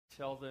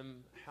tell them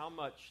how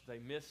much they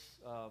miss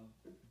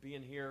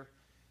being here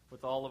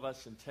with all of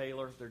us in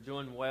Taylor. They're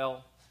doing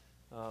well,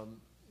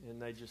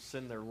 and they just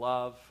send their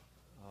love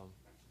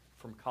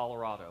from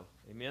Colorado.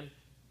 Amen?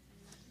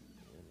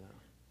 And,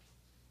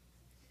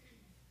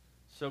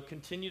 so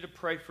continue to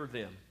pray for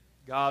them.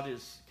 God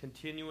is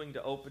continuing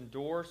to open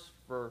doors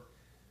for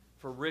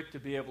Rick to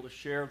be able to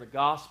share the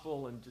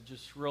gospel and to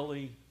just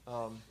really,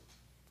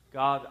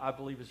 God, I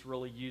believe, is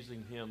really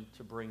using him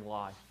to bring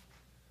life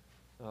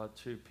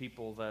to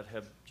people that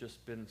have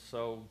just been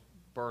so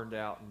burned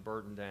out and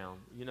burdened down.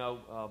 You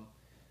know,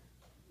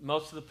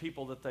 most of the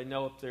people that they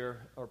know up there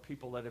are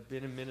people that have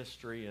been in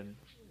ministry, and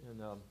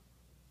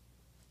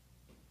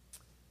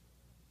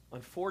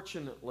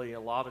unfortunately, a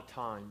lot of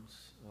times,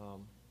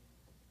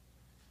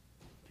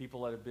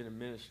 people that have been in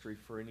ministry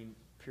for any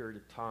period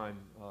of time,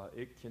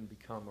 it can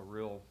become a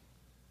real,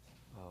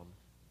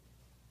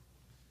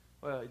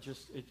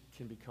 it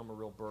can become a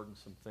real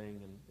burdensome thing,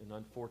 and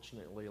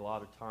unfortunately, a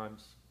lot of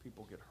times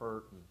people get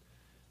hurt and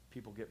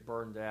people get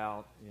burned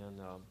out,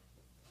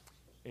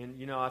 and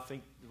you know, I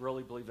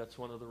really believe that's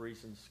one of the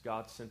reasons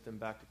God sent them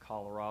back to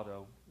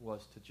Colorado,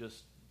 was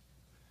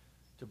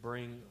to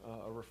bring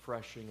a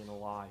refreshing and a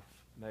life,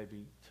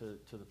 maybe to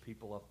the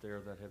people up there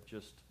that have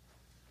just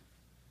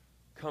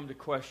come to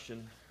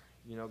question,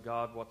 you know,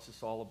 God, what's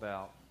this all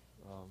about?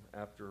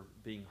 After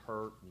being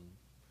hurt and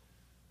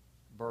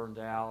burned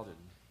out, and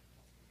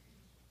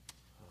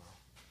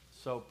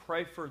so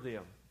pray for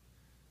them.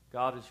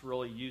 God is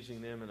really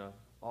using them in an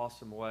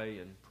awesome way,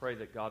 and pray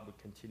that God would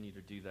continue to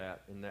do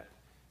that, and that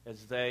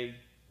as they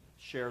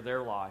share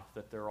their life,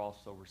 that they're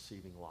also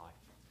receiving life.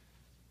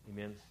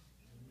 Amen?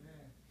 Amen.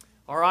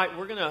 All right,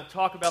 we're going to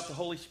talk about the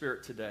Holy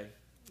Spirit today,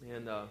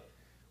 and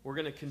we're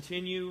going to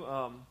continue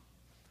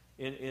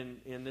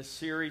in this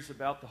series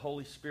about the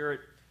Holy Spirit.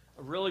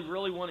 I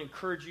really want to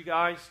encourage you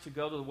guys to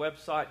go to the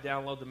website,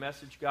 download the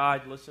message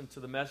guide, listen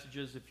to the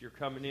messages. If you're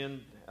coming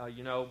in,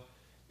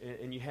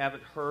 and you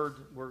haven't heard,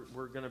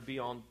 we're going to be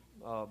on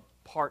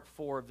part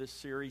 4 of this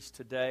series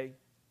today.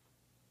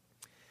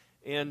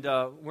 And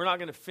we're not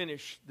going to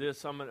finish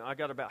this. I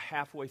got about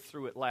halfway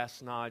through it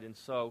last night, and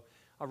so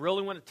I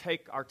really want to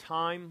take our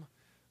time.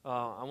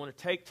 I want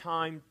to take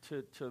time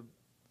to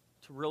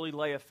really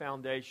lay a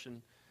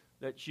foundation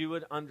that you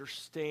would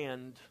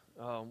understand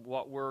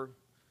what we're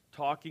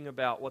talking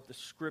about, what the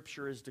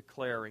Scripture is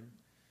declaring.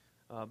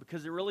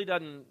 Because it really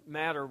doesn't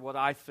matter what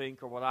I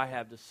think or what I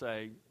have to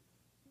say.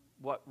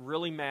 What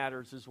really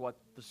matters is what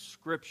the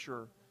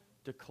Scripture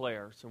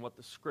declares and what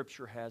the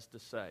Scripture has to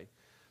say.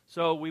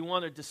 So we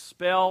want to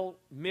dispel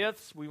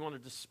myths. We want to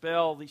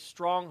dispel these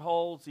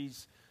strongholds,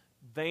 these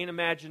vain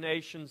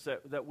imaginations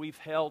that we've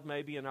held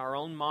maybe in our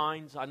own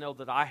minds. I know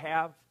that I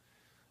have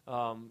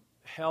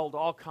held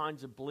all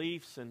kinds of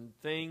beliefs and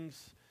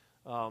things.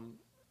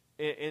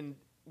 And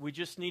we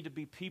just need to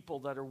be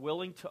people that are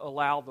willing to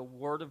allow the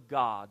Word of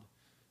God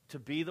to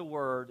be the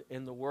Word,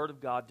 and the Word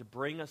of God to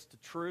bring us to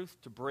truth,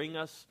 to bring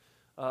us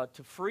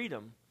to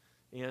freedom,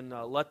 and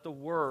let the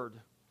Word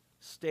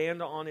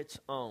stand on its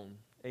own.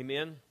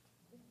 Amen?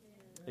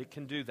 It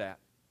can do that.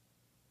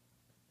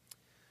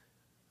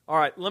 All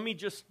right, let me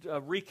just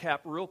recap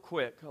real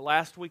quick.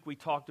 Last week we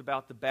talked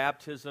about the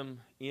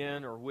baptism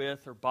in or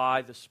with or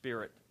by the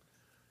Spirit.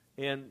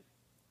 And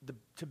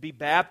to be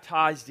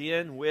baptized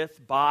in,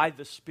 with, by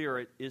the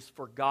Spirit is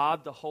for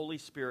God, the Holy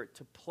Spirit,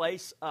 to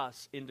place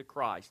us into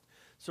Christ.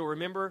 So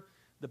remember,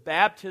 the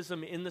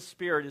baptism in the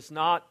Spirit is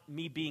not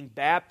me being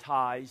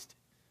baptized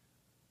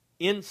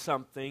in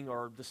something,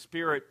 or the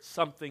Spirit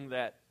something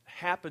that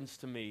happens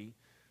to me.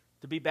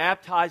 To be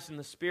baptized in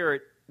the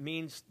Spirit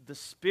means the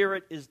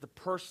Spirit is the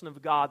person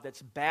of God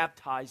that's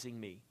baptizing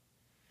me.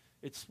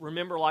 It's,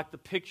 remember, like the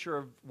picture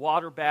of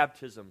water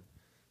baptism.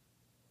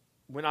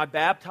 When I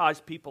baptize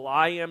people,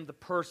 I am the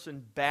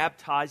person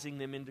baptizing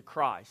them into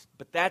Christ.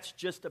 But that's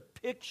just a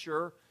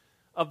picture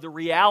of the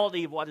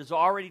reality of what has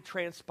already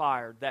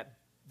transpired, that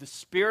the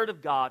Spirit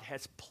of God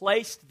has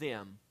placed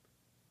them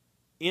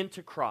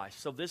into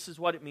Christ. So this is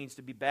what it means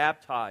to be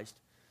baptized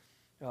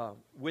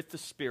with the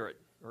Spirit,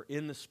 or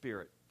in the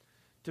Spirit.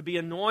 To be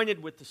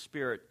anointed with the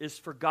Spirit is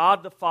for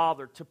God the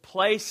Father to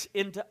place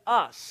into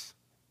us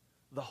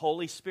the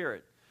Holy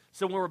Spirit.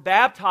 So when we're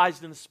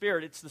baptized in the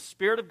Spirit, it's the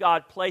Spirit of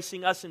God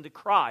placing us into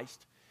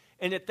Christ.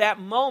 And at that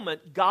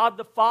moment, God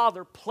the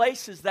Father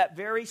places that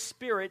very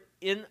Spirit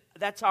in.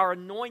 That's our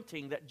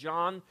anointing that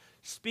John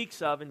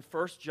speaks of in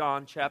 1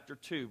 John chapter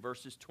 2,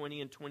 verses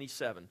 20 and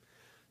 27.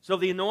 So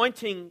the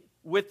anointing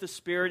with the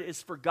Spirit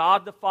is for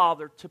God the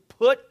Father to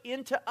put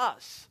into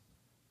us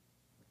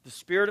the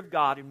Spirit of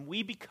God, and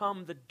we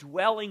become the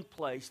dwelling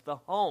place, the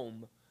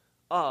home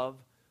of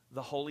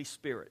the Holy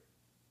Spirit.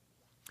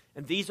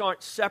 And these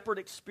aren't separate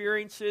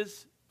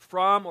experiences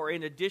from or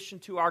in addition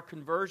to our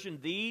conversion.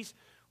 These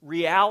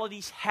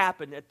realities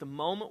happen at the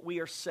moment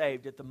we are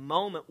saved, at the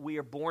moment we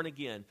are born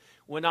again.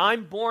 When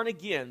I'm born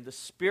again, the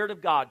Spirit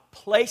of God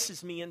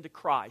places me into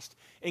Christ,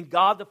 and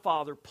God the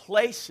Father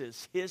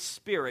places His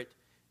Spirit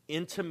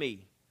into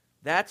me.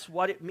 That's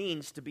what it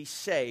means to be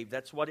saved.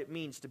 That's what it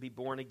means to be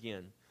born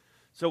again.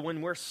 So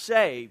when we're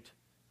saved,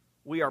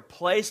 we are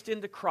placed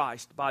into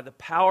Christ by the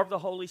power of the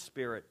Holy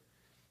Spirit,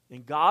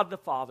 and God the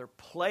Father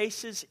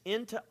places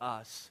into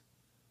us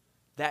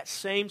that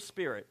same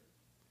Spirit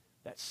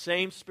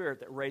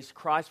that raised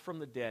Christ from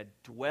the dead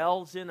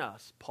dwells in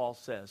us, Paul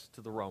says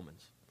to the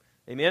Romans.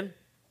 Amen?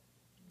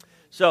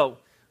 So,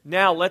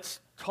 now let's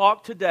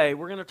talk today.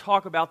 We're going to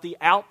talk about the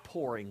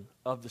outpouring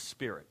of the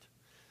Spirit.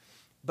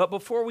 But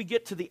before we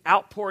get to the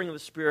outpouring of the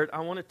Spirit,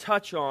 I want to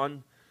touch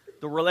on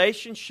the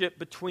relationship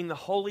between the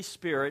Holy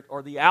Spirit,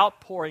 or the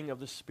outpouring of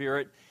the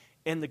Spirit,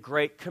 and the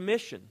Great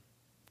Commission.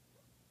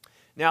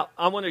 Now,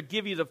 I want to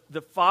give you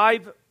the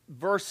 5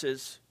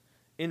 verses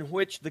in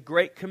which the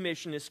Great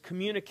Commission is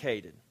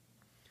communicated.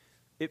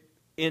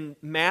 In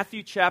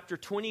Matthew chapter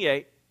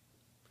 28,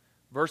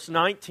 verse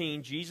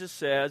 19, Jesus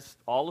says,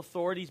 "All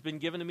authority has been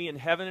given to me in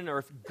heaven and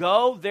earth.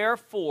 Go,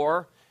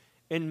 therefore,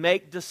 and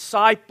make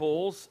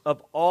disciples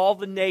of all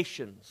the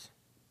nations."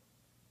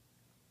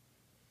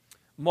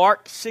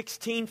 Mark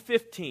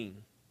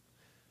 16:15,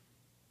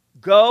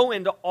 "Go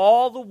into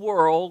all the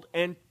world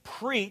and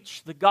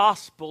preach the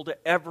gospel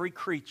to every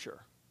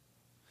creature."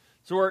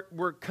 So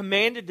we're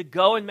commanded to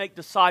go and make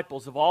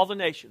disciples of all the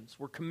nations.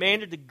 We're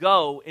commanded to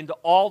go into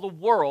all the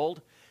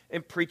world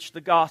and preach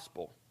the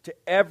gospel to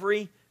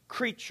every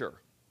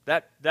creature.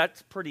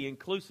 That's pretty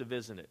inclusive,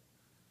 isn't it?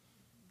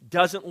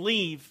 Doesn't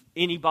leave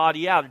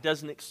anybody out. It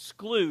doesn't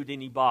exclude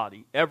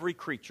anybody. Every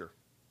creature.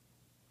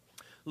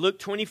 Luke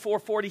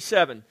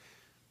 24:47,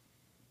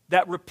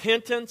 that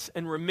repentance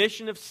and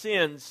remission of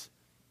sins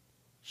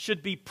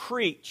should be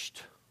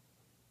preached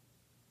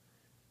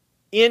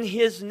in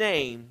His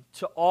name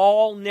to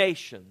all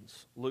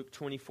nations. Luke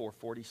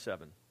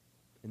 24:47.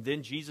 And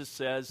then Jesus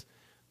says,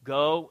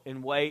 "Go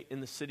and wait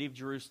in the city of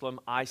Jerusalem.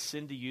 I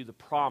send to you the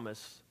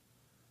promise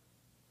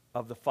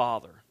of the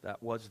Father."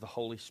 That was the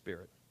Holy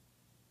Spirit.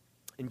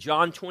 In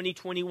John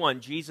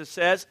 20:21, Jesus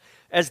says,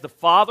 "As the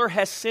Father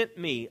has sent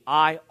me,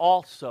 I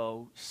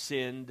also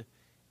send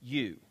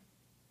you."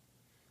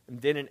 And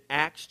then in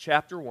Acts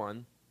chapter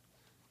 1,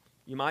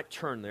 you might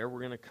turn there. We're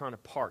going to kind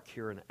of park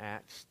here in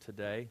Acts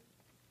today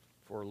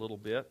for a little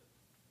bit.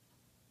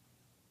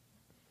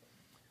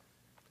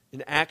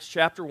 In Acts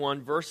chapter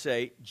 1, verse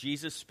 8,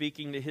 Jesus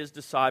speaking to His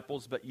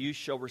disciples, "But you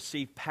shall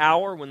receive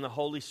power when the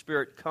Holy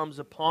Spirit comes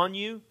upon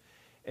you,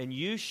 and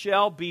you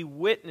shall be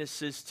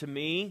witnesses to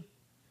me."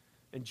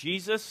 And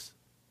Jesus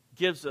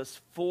gives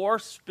us 4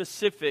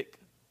 specific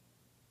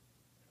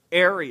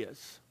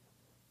areas: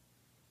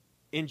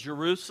 in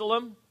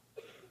Jerusalem,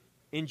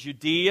 in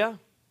Judea,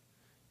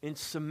 in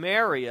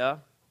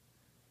Samaria,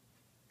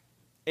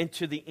 and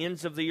to the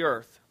ends of the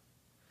earth.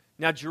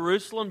 Now,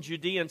 Jerusalem,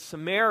 Judea, and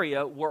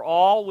Samaria were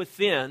all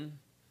within.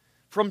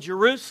 From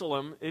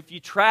Jerusalem, if you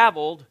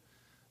traveled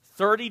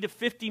 30 to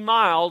 50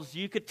 miles,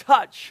 you could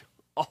touch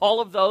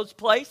all of those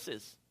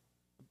places.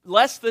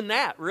 Less than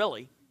that,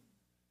 really.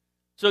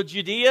 So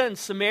Judea and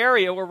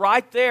Samaria were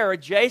right there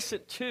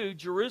adjacent to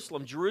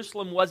Jerusalem.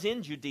 Jerusalem was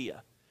in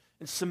Judea.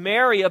 And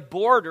Samaria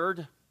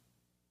bordered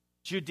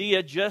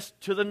Judea just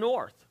to the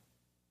north.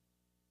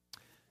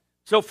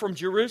 So from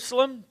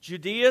Jerusalem,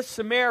 Judea,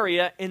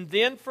 Samaria, and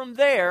then from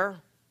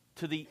there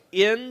to the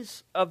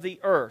ends of the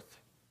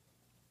earth.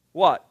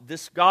 What?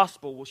 This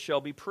gospel shall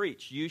be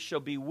preached. You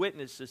shall be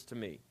witnesses to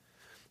me.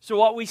 So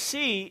what we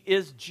see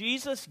is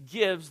Jesus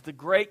gives the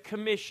Great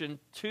Commission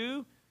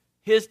to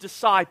His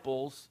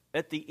disciples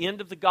at the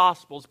end of the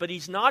Gospels, but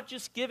He's not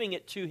just giving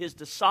it to His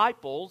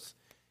disciples,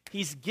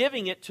 He's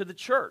giving it to the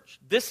church.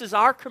 This is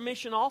our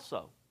commission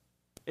also.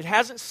 It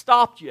hasn't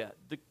stopped yet.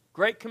 The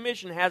Great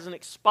Commission hasn't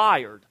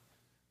expired.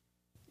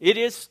 It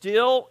is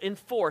still in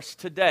force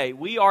today.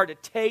 We are to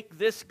take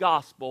this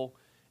gospel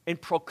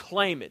and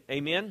proclaim it.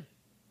 Amen?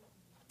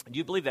 Do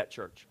you believe that,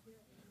 church?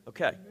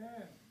 Okay.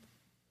 Amen.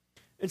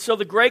 And so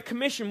the Great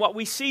Commission, what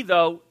we see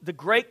though, the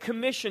Great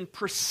Commission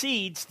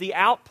precedes the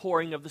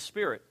outpouring of the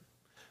Spirit.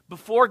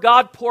 Before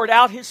God poured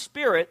out His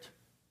Spirit,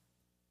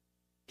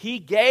 He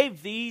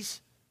gave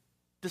these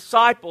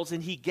disciples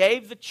and He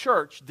gave the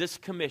church this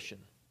commission.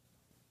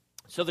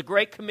 So the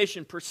Great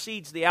Commission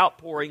precedes the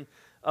outpouring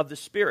of the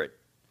Spirit.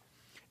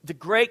 The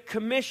Great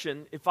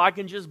Commission, if I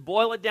can just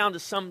boil it down to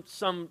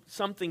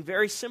something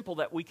very simple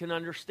that we can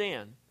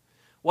understand.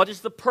 What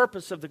is the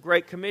purpose of the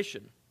Great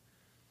Commission?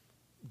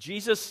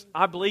 Jesus,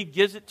 I believe,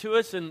 gives it to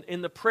us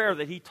in the prayer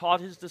that He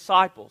taught His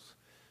disciples.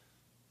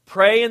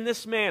 Pray in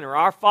this manner: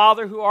 Our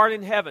Father who art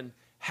in heaven,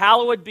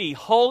 hallowed be,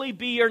 holy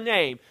be your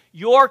name.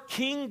 Your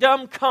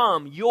kingdom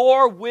come,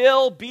 your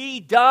will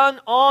be done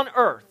on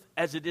earth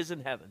as it is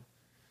in heaven.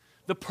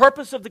 The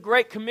purpose of the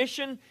Great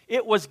Commission,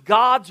 it was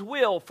God's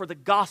will for the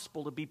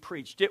gospel to be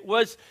preached. It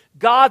was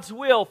God's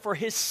will for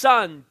His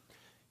Son,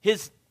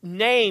 His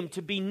name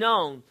to be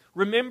known.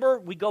 Remember,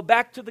 we go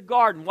back to the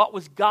garden. What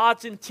was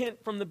God's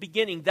intent from the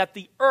beginning? That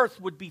the earth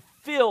would be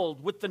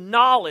filled with the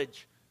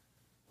knowledge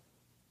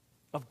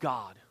of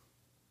God.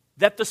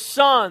 That the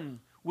Son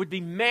would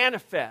be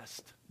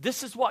manifest.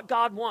 This is what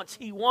God wants.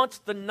 He wants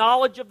the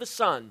knowledge of the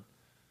Son.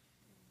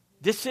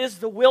 This is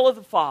the will of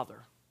the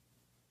Father.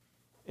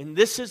 And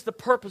this is the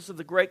purpose of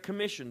the Great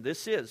Commission.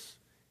 This is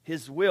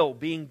His will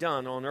being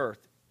done on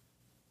earth.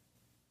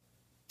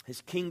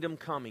 His kingdom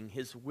coming.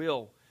 His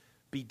will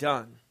be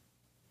done.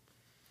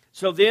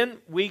 So then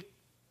we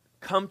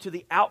come to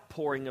the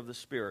outpouring of the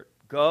Spirit.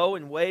 Go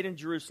and wait in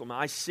Jerusalem.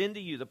 I send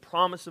to you the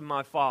promise of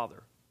my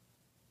Father.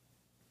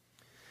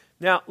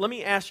 Now, let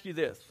me ask you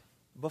this.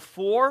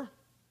 Before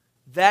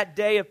that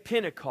day of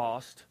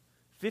Pentecost,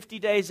 50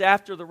 days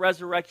after the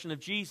resurrection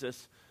of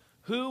Jesus,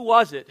 who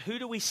was it? Who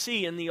do we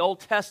see in the Old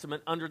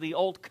Testament under the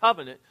Old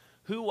Covenant?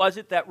 Who was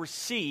it that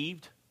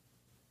received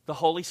the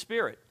Holy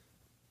Spirit?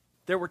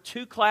 There were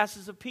two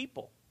classes of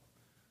people.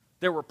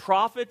 There were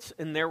prophets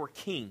and there were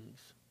kings.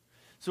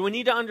 So we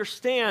need to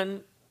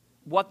understand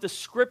what the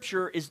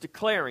Scripture is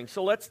declaring.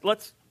 So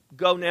let's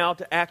go now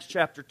to Acts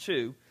chapter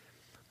 2,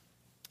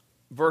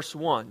 verse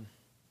 1.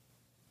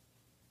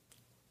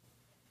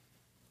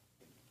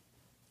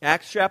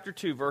 Acts chapter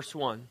 2, verse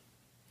 1.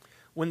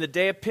 When the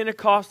day of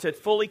Pentecost had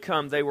fully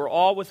come, they were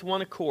all with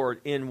one accord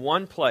in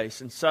one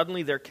place, and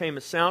suddenly there came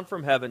a sound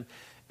from heaven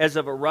as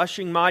of a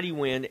rushing mighty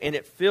wind, and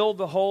it filled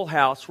the whole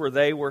house where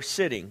they were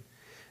sitting.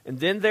 And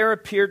then there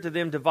appeared to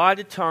them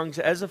divided tongues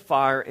as of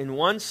fire, and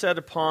one sat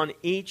upon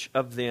each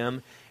of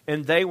them,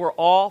 and they were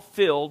all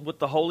filled with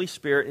the Holy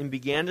Spirit and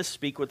began to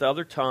speak with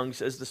other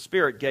tongues as the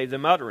Spirit gave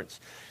them utterance.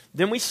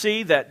 Then we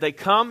see that they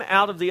come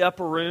out of the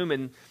upper room,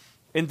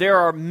 and there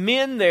are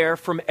men there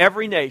from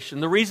every nation.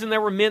 The reason there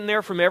were men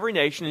there from every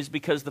nation is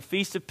because the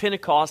Feast of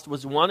Pentecost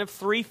was one of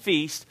 3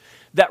 feasts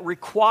that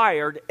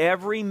required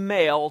every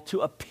male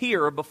to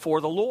appear before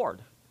the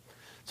Lord.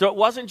 So it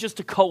wasn't just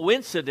a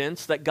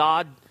coincidence that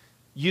God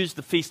used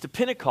the Feast of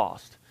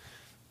Pentecost.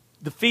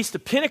 The Feast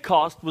of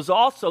Pentecost was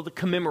also the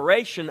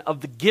commemoration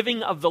of the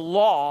giving of the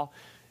law,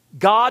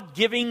 God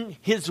giving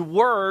His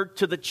word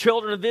to the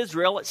children of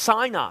Israel at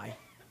Sinai.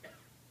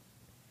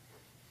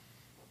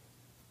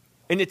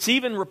 And it's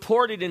even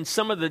reported in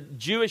some of the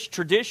Jewish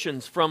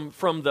traditions from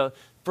the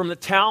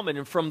Talmud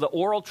and from the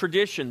oral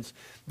traditions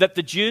that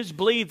the Jews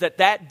believed that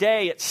that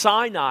day at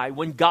Sinai,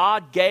 when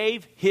God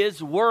gave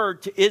His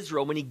word to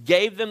Israel, when He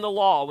gave them the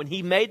law, when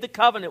He made the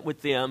covenant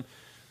with them,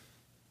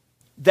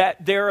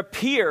 that there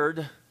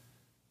appeared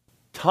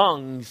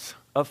tongues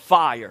of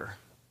fire.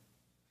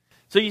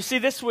 So you see,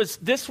 this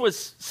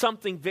was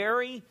something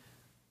very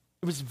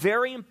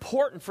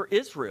important for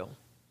Israel.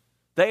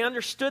 They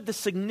understood the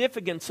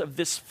significance of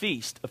this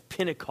feast of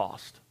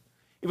Pentecost.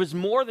 It was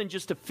more than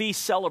just a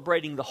feast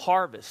celebrating the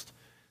harvest.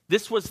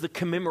 This was the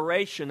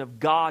commemoration of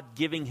God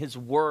giving His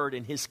word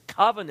and His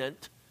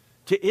covenant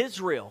to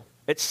Israel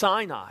at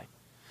Sinai.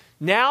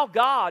 Now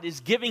God is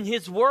giving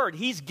His word.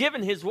 He's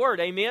given His word,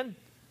 amen?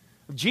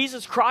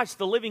 Jesus Christ,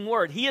 the living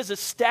word. He is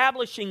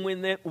establishing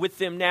with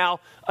them now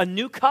a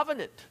new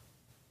covenant.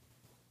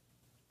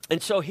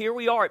 And so here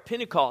we are at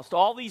Pentecost.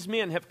 All these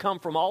men have come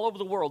from all over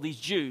the world, these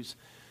Jews,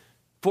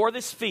 for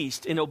this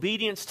feast in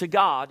obedience to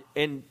God.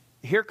 And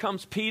here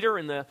comes Peter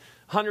and the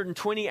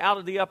 120 out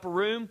of the upper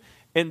room,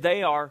 and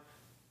they are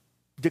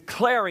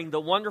declaring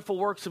the wonderful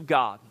works of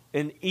God.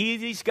 And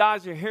these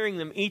guys are hearing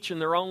them each in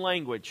their own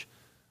language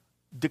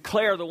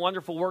declare the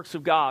wonderful works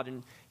of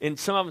God. And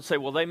some of them say,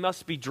 well, they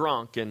must be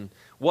drunk, and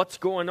what's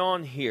going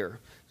on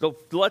here? So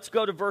let's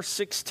go to verse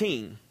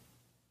 16.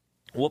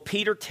 Well,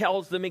 Peter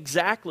tells them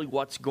exactly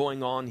what's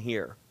going on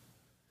here.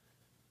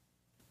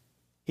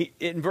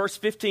 In verse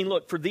 15,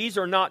 look, for these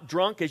are not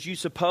drunk as you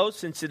suppose,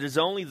 since it is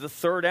only the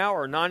 3rd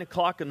hour, 9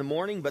 o'clock in the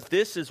morning, but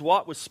this is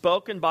what was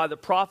spoken by the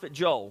prophet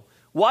Joel.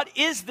 What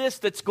is this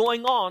that's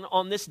going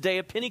on this day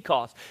of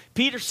Pentecost?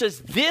 Peter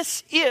says,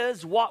 this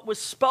is what was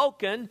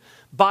spoken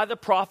by the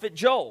prophet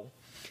Joel.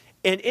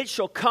 And it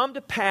shall come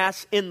to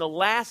pass in the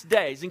last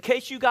days. In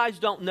case you guys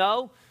don't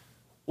know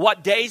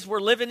what days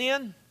we're living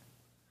in,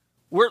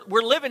 we're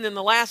living in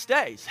the last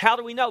days. How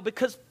do we know?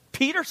 Because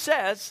Peter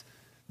says,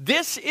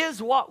 this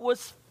is what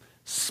was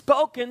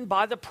spoken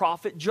by the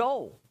prophet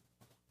Joel.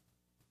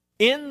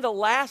 In the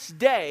last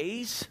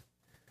days,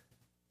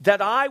 that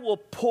I will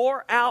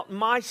pour out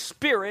my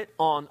Spirit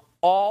on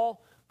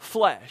all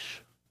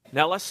flesh.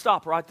 Now let's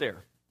stop right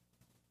there.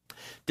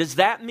 Does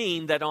that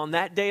mean that on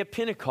that day of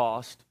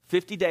Pentecost,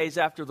 50 days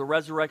after the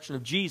resurrection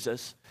of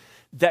Jesus,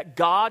 that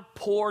God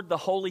poured the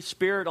Holy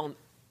Spirit on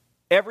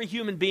every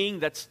human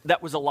being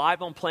that was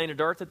alive on planet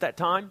Earth at that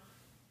time?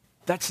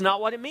 That's not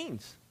what it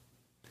means.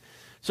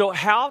 So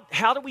how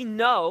do we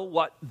know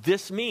what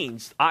this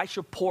means? I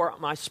shall pour out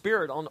my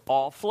Spirit on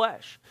all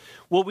flesh.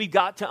 Well, we've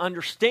got to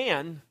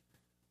understand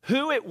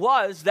who it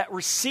was that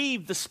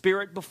received the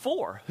Spirit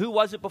before. Who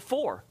was it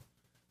before?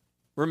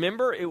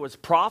 Remember, it was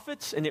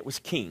prophets and it was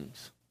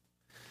kings.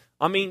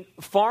 I mean,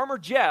 Farmer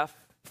Jeff,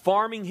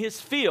 farming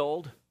his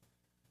field,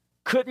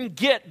 couldn't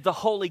get the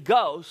Holy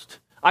Ghost.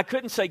 I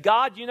couldn't say,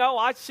 God,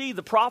 I see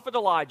the prophet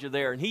Elijah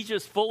there, and he's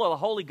just full of the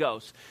Holy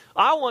Ghost.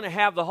 I want to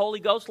have the Holy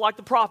Ghost like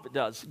the prophet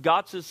does.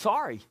 God says,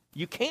 sorry,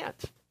 you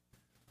can't.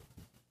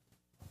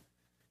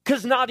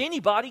 Because not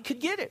anybody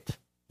could get it.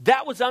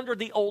 That was under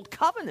the old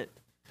covenant.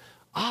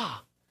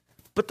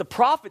 But the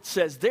prophet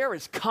says there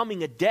is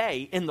coming a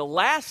day in the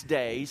last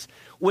days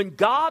when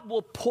God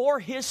will pour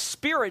his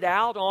Spirit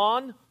out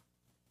on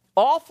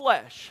all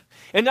flesh.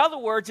 In other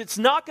words, it's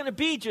not going to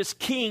be just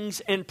kings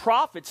and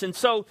prophets. And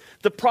so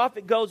the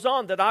prophet goes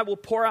on that I will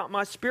pour out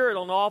my Spirit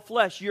on all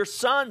flesh. Your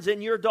sons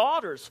and your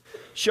daughters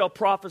shall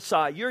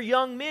prophesy. Your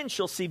young men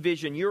shall see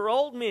vision. Your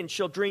old men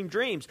shall dream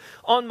dreams.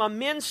 On my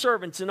men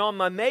servants and on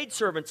my maid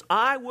servants,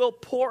 I will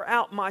pour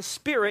out my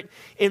Spirit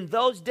in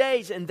those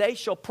days, and they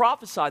shall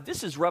prophesy.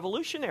 This is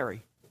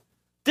revolutionary.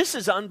 This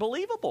is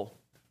unbelievable.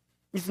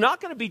 It's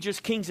not going to be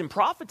just kings and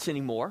prophets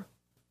anymore.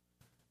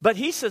 But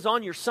he says,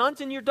 on your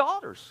sons and your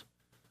daughters,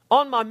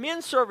 on my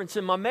men servants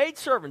and my maid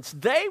servants,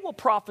 they will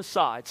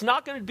prophesy. It's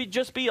not going to be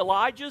just be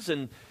Elijah's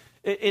and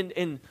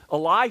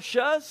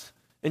Elisha's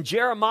and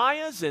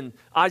Jeremiah's and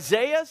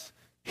Isaiah's.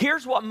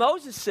 Here's what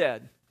Moses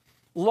said.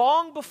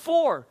 Long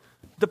before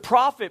the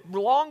prophet,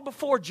 long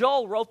before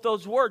Joel wrote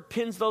those words,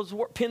 penned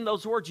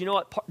those words, you know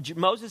what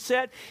Moses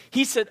said?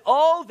 He said,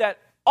 oh, that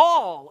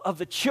all of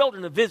the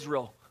children of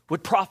Israel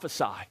would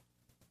prophesy.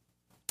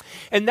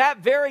 And that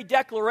very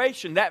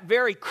declaration, that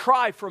very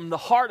cry from the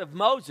heart of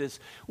Moses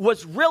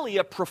was really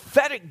a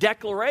prophetic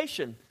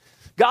declaration.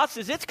 God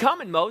says, it's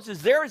coming,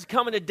 Moses. There is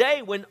coming a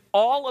day when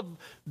all of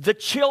the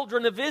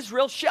children of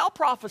Israel shall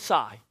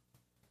prophesy.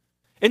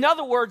 In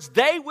other words,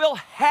 they will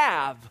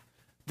have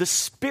the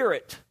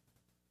spirit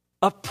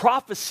of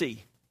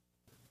prophecy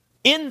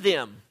in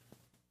them.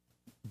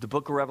 The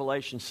book of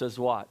Revelation says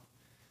what?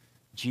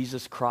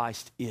 Jesus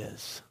Christ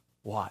is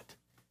what?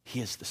 He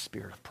is the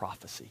spirit of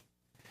prophecy.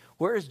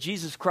 Where is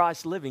Jesus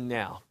Christ living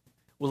now?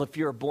 Well, if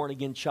you're a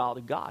born-again child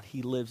of God,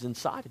 he lives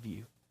inside of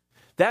you.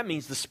 That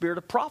means the spirit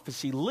of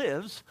prophecy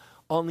lives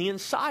on the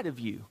inside of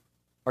you.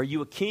 Are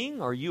you a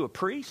king? Are you a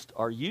priest?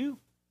 Are you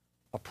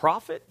a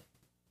prophet?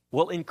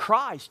 Well, in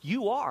Christ,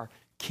 you are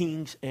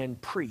kings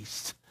and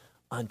priests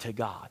unto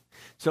God.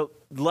 So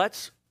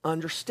let's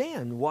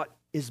understand what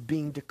is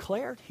being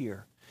declared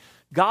here.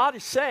 God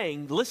is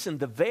saying, listen,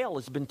 the veil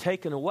has been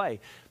taken away.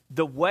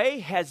 The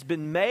way has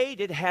been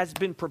made. It has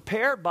been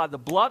prepared by the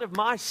blood of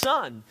my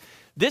Son.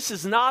 This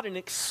is not an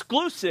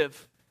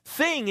exclusive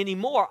thing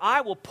anymore. I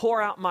will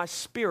pour out my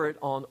Spirit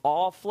on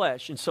all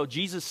flesh. And so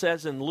Jesus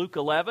says in Luke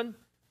 11,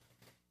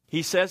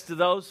 he says to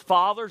those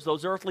fathers,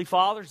 those earthly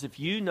fathers, if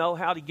you know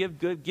how to give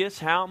good gifts,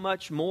 how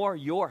much more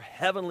your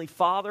heavenly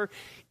Father,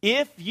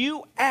 if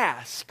you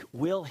ask,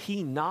 will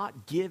he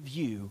not give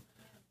you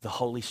the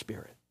Holy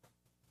Spirit?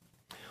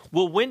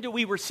 Well, when do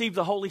we receive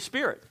the Holy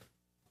Spirit?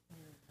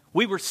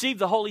 We receive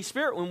the Holy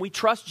Spirit when we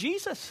trust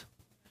Jesus.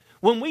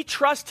 When we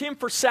trust him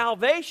for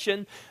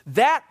salvation,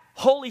 that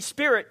Holy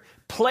Spirit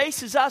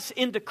places us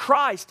into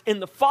Christ,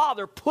 and the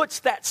Father puts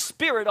that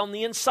Spirit on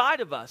the inside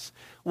of us.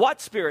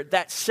 What Spirit?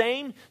 That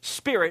same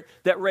Spirit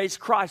that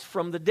raised Christ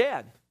from the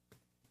dead.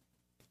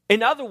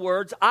 In other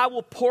words, I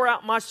will pour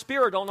out my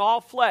Spirit on all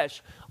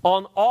flesh,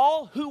 on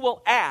all who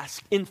will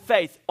ask in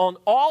faith, on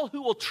all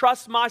who will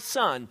trust my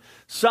Son,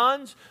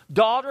 sons,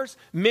 daughters,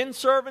 men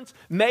servants,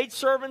 maid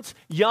servants,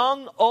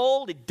 young,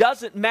 old, it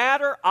doesn't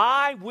matter.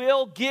 I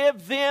will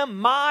give them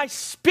my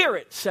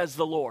Spirit, says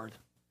the Lord.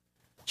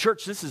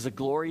 Church, this is a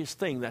glorious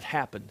thing that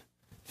happened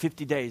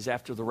 50 days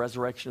after the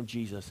resurrection of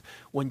Jesus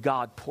when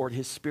God poured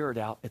his Spirit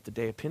out at the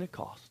day of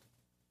Pentecost.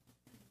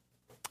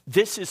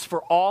 This is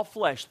for all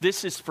flesh.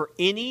 This is for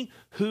any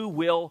who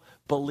will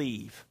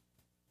believe.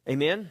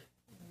 Amen?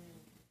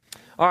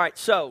 All right,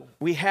 so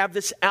we have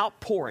this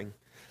outpouring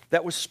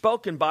that was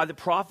spoken by the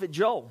prophet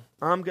Joel.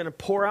 I'm going to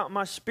pour out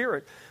my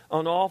Spirit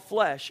on all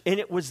flesh. And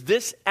it was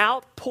this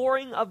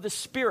outpouring of the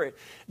Spirit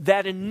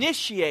that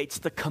initiates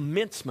the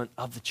commencement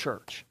of the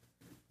church.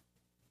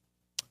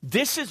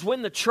 This is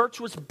when the church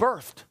was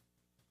birthed.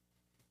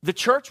 The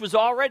church was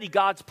already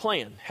God's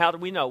plan. How do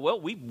we know? Well,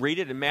 we read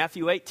it in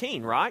Matthew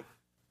 18, right?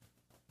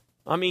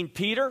 I mean,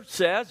 Peter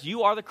says,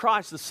 you are the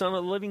Christ, the Son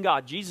of the living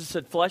God. Jesus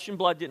said, flesh and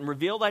blood didn't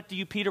reveal that to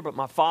you, Peter, but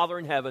my Father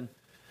in heaven.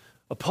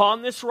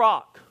 Upon this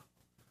rock,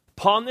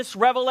 upon this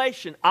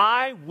revelation,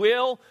 I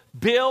will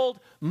build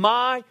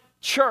my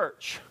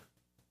church.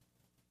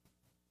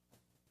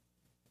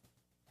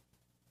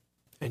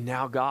 And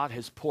now God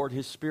has poured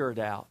his Spirit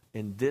out,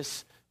 and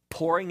this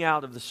pouring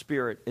out of the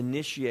Spirit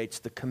initiates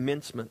the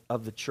commencement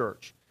of the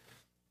church.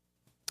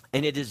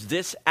 And it is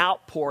this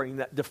outpouring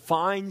that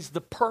defines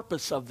the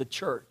purpose of the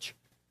church.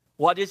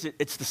 What is it?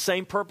 It's the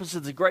same purpose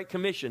as the Great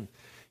Commission.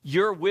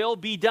 Your will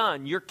be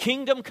done. Your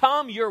kingdom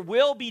come, your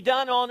will be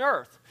done on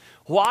earth.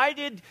 Why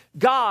did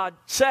God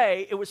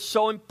say it was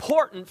so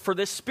important for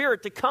this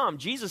Spirit to come?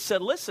 Jesus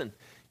said, listen,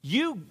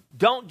 you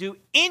don't do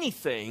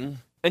anything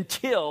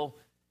until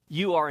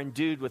you are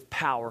endued with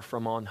power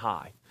from on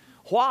high.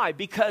 Why?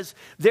 Because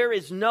there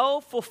is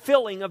no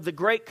fulfilling of the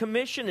Great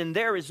Commission, and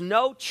there is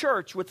no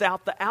church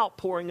without the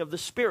outpouring of the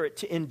Spirit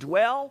to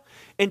indwell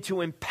and to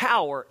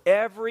empower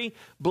every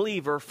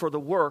believer for the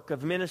work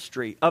of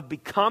ministry, of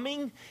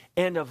becoming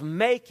and of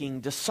making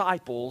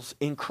disciples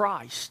in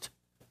Christ,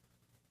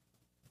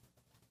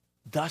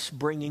 thus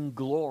bringing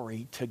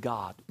glory to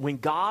God. When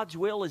God's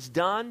will is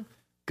done,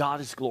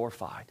 God is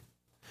glorified.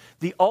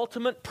 The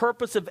ultimate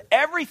purpose of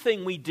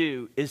everything we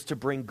do is to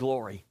bring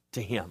glory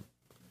to Him.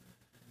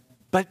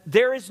 But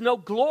there is no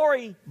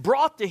glory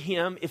brought to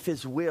Him if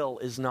His will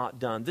is not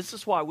done. This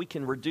is why we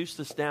can reduce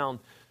this down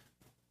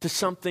to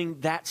something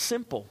that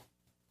simple.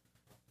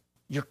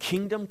 Your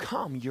kingdom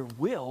come, your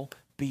will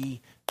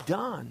be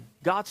done.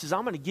 God says,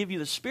 I'm going to give you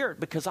the Spirit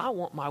because I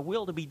want my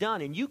will to be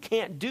done. And you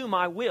can't do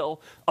my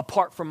will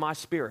apart from my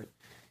Spirit.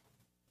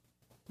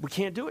 We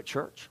can't do it,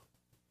 church.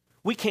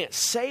 We can't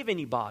save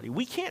anybody.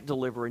 We can't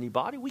deliver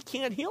anybody. We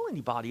can't heal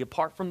anybody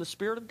apart from the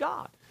Spirit of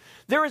God.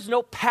 There is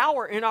no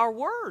power in our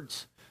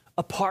words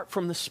apart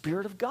from the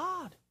Spirit of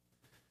God.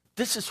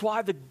 This is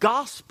why the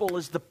gospel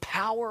is the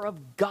power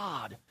of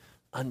God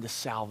unto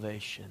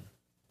salvation.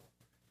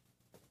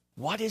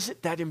 What is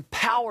it that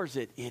empowers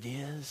it? It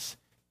is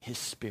His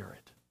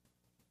Spirit.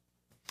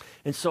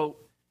 And so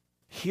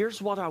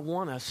here's what I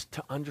want us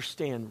to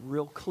understand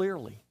real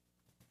clearly.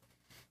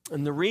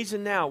 And the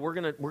reason now we're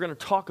going to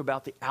talk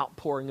about the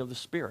outpouring of the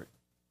Spirit.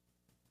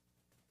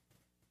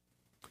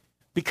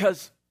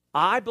 Because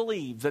I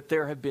believe that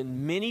there have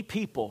been many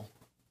people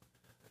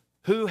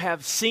who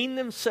have seen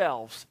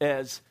themselves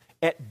as,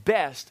 at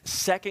best,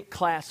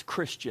 second-class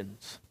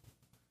Christians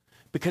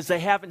because they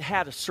haven't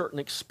had a certain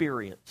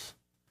experience.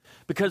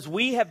 Because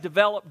we have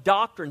developed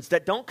doctrines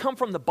that don't come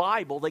from the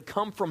Bible, they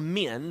come from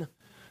men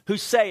who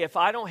say, if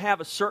I don't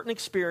have a certain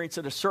experience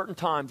at a certain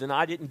time, then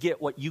I didn't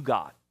get what you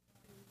got.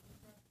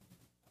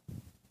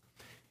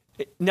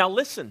 Now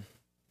listen,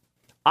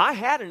 I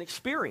had an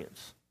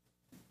experience.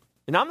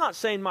 And I'm not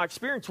saying my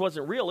experience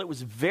wasn't real, it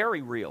was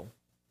very real.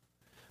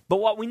 But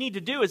what we need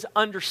to do is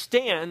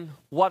understand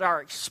what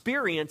our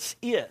experience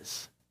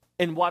is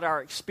and what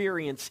our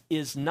experience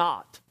is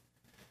not.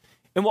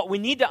 And what we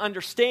need to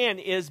understand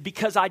is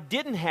because I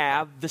didn't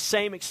have the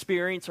same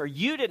experience or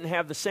you didn't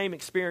have the same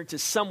experience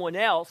as someone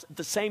else at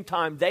the same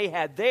time they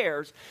had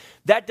theirs,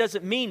 that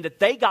doesn't mean that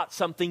they got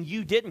something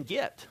you didn't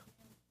get.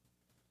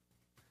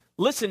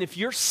 Listen, if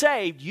you're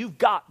saved, you've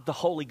got the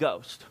Holy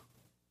Ghost.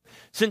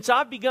 Since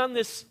I've begun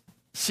this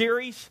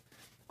series,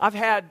 I've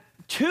had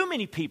too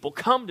many people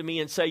come to me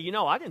and say,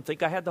 I didn't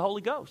think I had the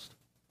Holy Ghost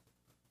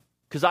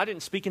because I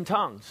didn't speak in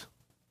tongues.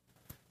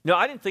 No,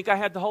 I didn't think I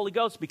had the Holy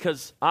Ghost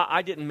because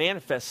I didn't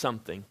manifest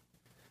something.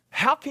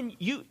 How can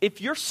you,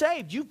 if you're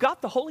saved, you've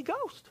got the Holy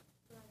Ghost.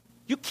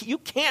 You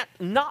can't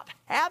not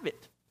have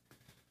it.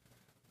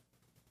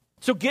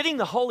 So getting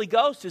the Holy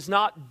Ghost is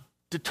not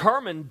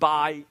determined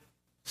by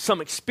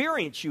some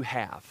experience you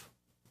have.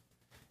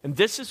 And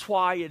this is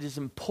why it is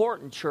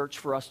important, church,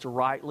 for us to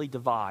rightly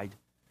divide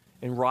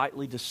and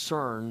rightly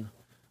discern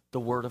the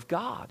Word of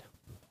God.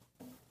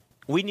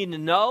 We need to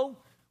know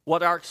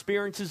what our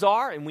experiences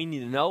are, and we need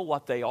to know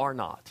what they are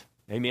not.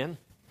 Amen?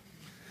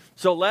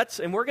 So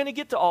and we're going to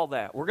get to all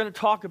that. We're going to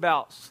talk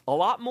about a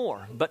lot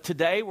more. But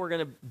today we're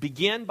going to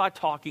begin by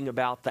talking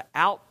about the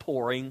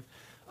outpouring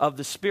of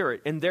the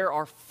Spirit. And there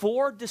are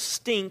 4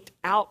 distinct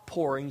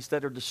outpourings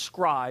that are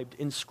described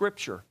in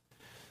Scripture.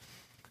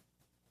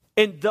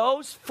 And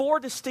those 4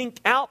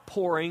 distinct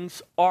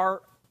outpourings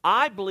are,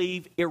 I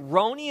believe,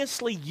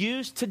 erroneously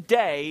used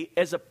today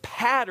as a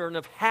pattern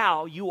of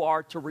how you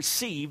are to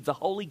receive the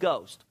Holy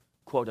Ghost,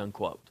 quote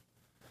unquote.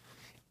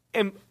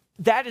 And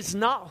that is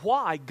not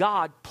why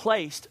God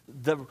placed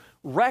the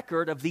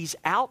record of these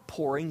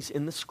outpourings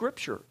in the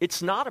Scripture.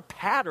 It's not a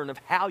pattern of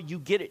how you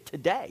get it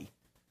today.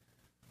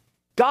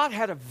 God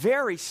had a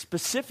very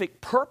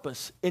specific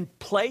purpose in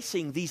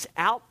placing these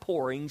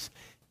outpourings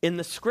in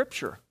the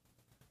Scripture.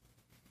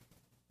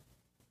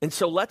 And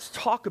so let's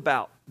talk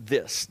about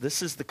this.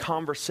 This is the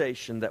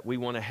conversation that we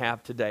want to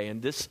have today.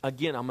 And this,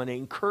 again, I'm going to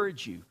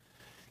encourage you.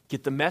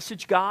 Get the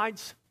message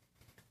guides.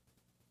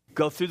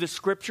 Go through the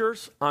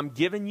Scriptures I'm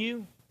giving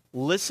you.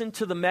 Listen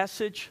to the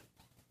message.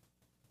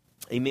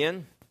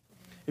 Amen.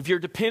 If you're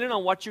dependent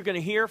on what you're going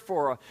to hear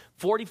for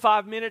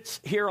 45 minutes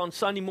here on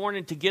Sunday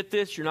morning to get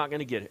this, you're not going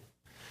to get it.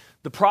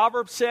 The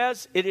proverb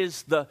says it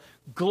is the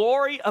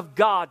glory of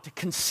God to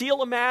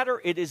conceal a matter.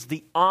 It is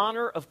the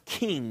honor of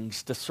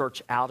kings to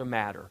search out a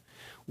matter.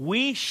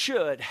 We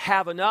should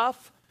have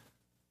enough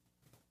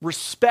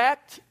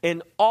respect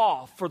and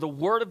awe for the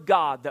Word of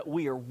God that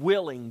we are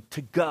willing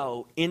to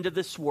go into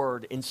this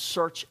Word and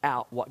search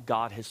out what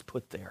God has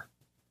put there.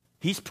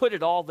 He's put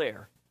it all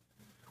there.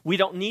 We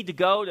don't need to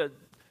go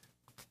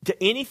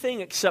to anything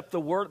except the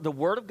Word. The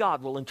Word of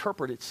God will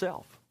interpret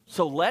itself.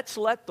 So let's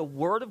let the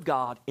Word of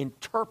God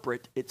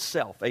interpret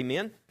itself.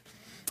 Amen?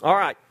 All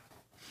right.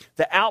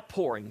 The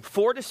outpouring.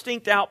 4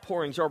 distinct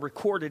outpourings are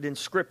recorded in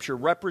Scripture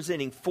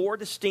representing 4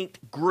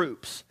 distinct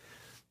groups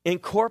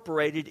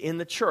incorporated in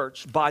the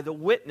church by the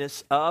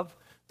witness of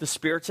the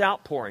Spirit's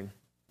outpouring.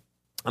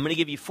 I'm going to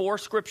give you 4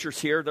 scriptures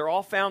here. They're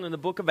all found in the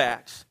book of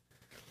Acts.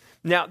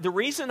 Now, the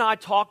reason I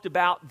talked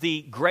about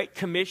the Great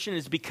Commission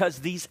is because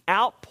these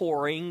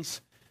outpourings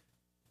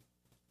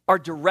are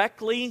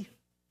directly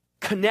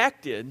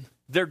connected,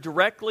 they're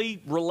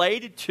directly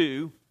related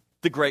to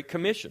the Great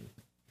Commission.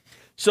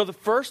 So the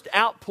first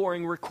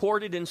outpouring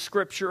recorded in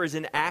Scripture is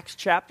in Acts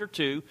chapter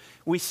 2.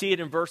 We see it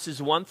in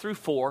verses 1 through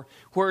 4.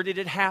 Where did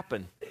it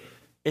happen?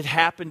 it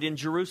happened in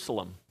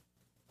Jerusalem,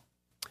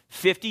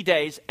 50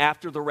 days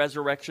after the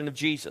resurrection of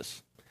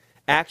Jesus.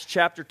 Acts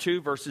chapter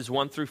 2, verses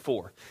 1 through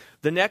 4.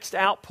 The next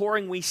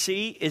outpouring we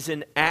see is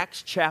in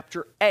Acts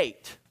chapter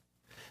 8.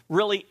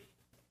 Really,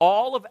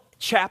 all of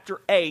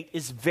chapter 8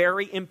 is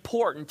very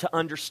important to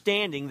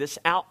understanding this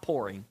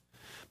outpouring.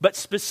 But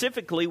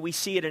specifically, we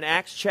see it in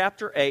Acts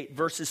chapter 8,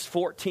 verses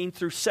 14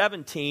 through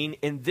 17,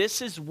 and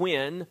this is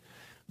when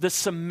the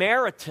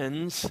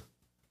Samaritans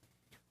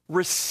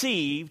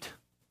received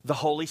the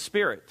Holy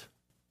Spirit.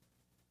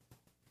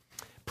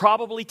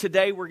 Probably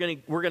today we're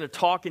going to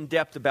talk in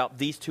depth about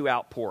these two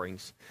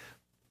outpourings,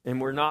 and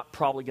we're not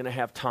probably going to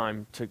have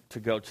time to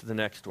go to the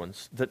next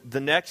ones. The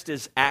next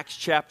is Acts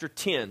chapter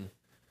 10.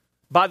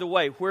 By the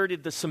way, where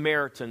did the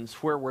Samaritans,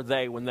 where were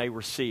they when they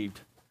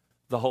received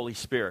the Holy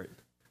Spirit?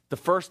 The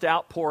first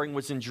outpouring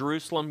was in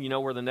Jerusalem. You know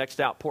where the next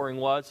outpouring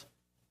was?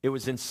 It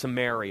was in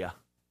Samaria.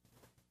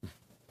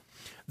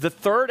 The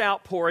third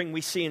outpouring we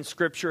see in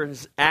Scripture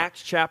is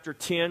Acts chapter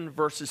 10,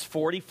 verses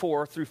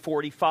 44 through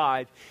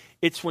 45.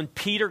 It's when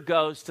Peter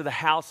goes to the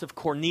house of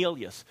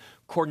Cornelius.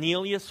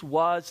 Cornelius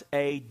was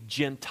a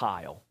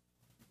Gentile.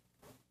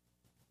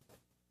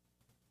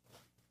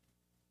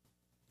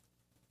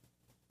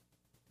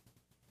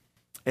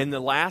 And the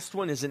last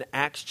one is in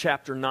Acts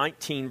chapter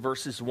 19,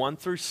 verses 1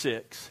 through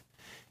 6.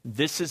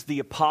 This is the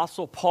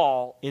Apostle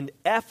Paul in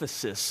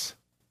Ephesus.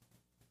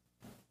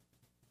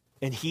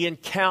 And he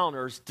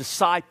encounters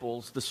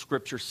disciples, the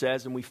Scripture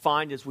says, and we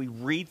find as we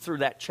read through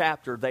that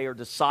chapter, they are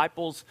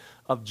disciples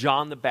of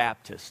John the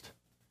Baptist.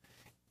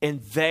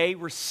 And they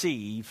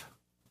receive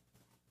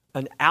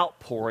an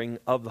outpouring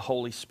of the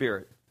Holy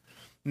Spirit.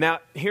 Now,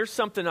 here's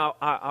something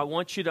I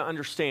want you to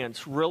understand.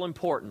 It's real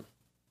important.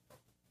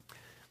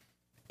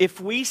 If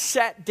we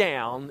sat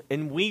down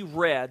and we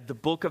read the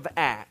book of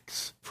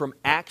Acts, from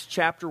Acts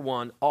chapter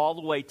 1 all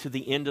the way to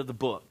the end of the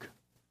book,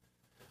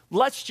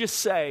 let's just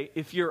say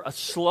if you're a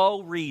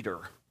slow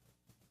reader,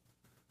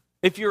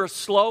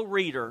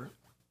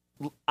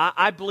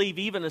 I believe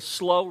even a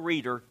slow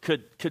reader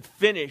could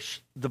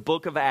finish the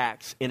book of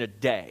Acts in a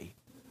day.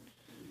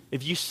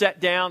 If you sat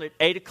down at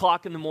 8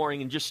 o'clock in the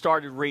morning and just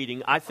started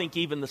reading, I think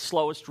even the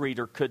slowest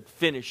reader could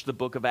finish the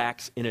book of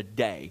Acts in a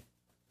day.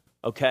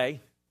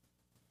 Okay?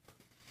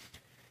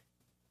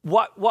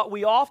 What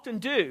we often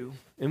do,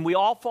 and we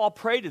all fall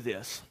prey to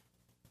this.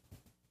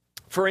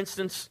 For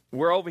instance,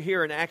 we're over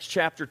here in Acts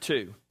chapter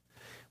 2.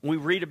 We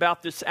read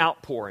about this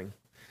outpouring.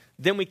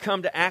 Then we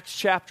come to Acts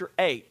chapter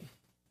 8.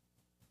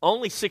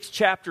 Only 6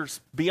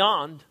 chapters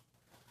beyond.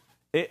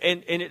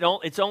 And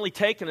it's only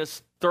taken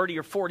us 30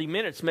 or 40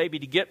 minutes maybe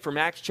to get from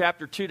Acts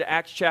chapter 2 to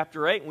Acts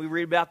chapter 8. And we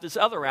read about this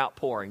other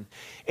outpouring.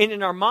 And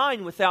in our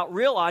mind, without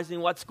realizing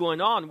what's going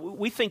on,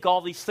 we think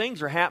all these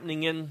things are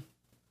happening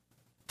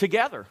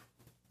together.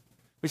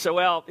 We say,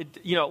 well, it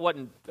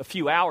wasn't a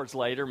few hours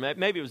later.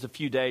 Maybe it was a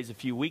few days, a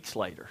few weeks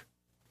later.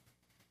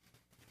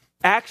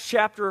 Acts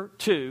chapter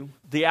 2,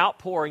 the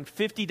outpouring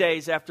 50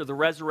 days after the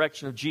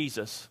resurrection of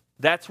Jesus,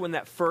 that's when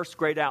that first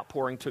great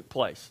outpouring took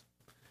place.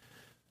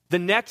 The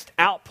next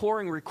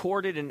outpouring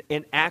recorded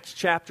in Acts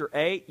chapter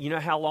 8, you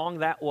know how long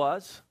that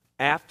was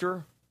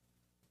after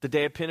the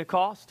day of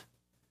Pentecost?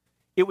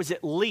 It was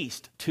at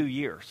least 2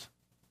 years.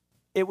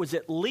 It was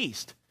at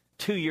least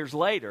 2 years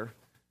later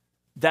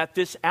that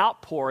this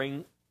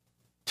outpouring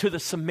to the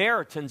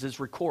Samaritans is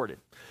recorded.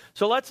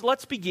 So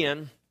let's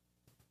begin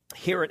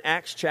here in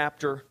Acts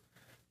chapter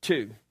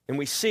 2. And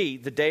we see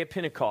the day of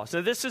Pentecost.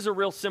 Now this is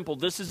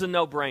this is a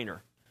no-brainer.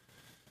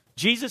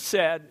 Jesus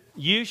said,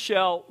 you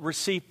shall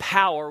receive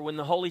power when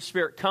the Holy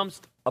Spirit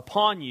comes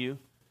upon you,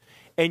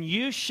 and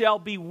you shall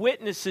be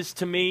witnesses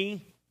to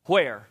me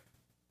where?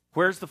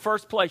 Where's the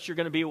first place you're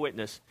going to be a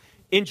witness?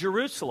 In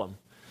Jerusalem.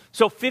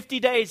 So 50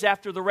 days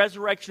after the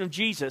resurrection of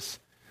Jesus,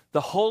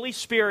 the Holy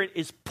Spirit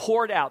is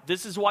poured out.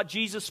 This is what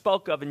Jesus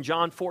spoke of in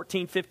John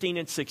 14, 15,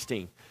 and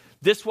 16.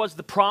 This was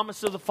the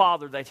promise of the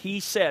Father that he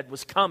said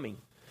was coming.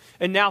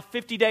 And now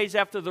 50 days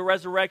after the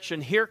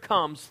resurrection, here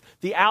comes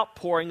the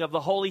outpouring of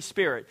the Holy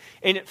Spirit.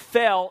 And it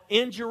fell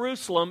in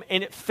Jerusalem,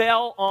 and it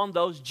fell on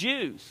those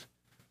Jews.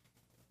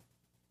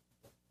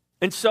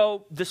 And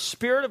so the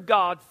Spirit of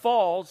God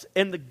falls,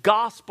 and the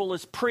gospel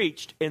is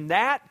preached. And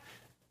that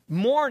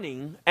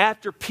morning,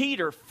 after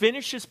Peter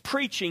finishes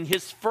preaching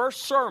his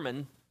first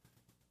sermon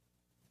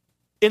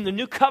in the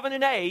New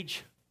Covenant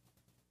age,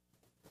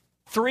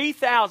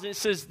 3,000, it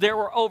says there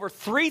were over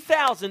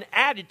 3,000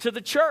 added to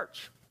the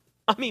church.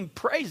 I mean,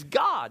 praise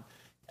God.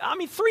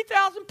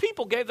 3,000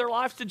 people gave their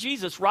lives to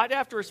Jesus right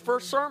after his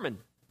first sermon.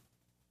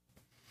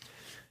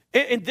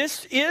 And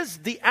this is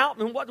the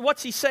outcome.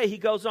 What's he say? He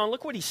goes on.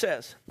 Look what he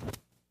says.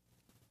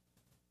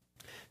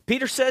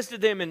 Peter says to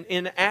them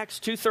in Acts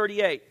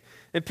 2:38,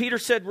 and Peter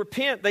said,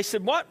 repent. They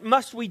said, what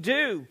must we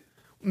do?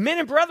 Men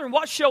and brethren,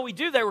 what shall we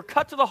do? They were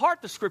cut to the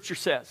heart, the Scripture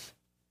says.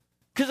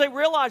 Because they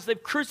realized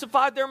they've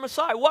crucified their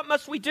Messiah. What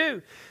must we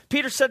do?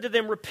 Peter said to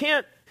them,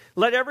 repent.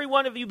 Let every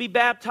one of you be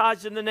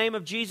baptized in the name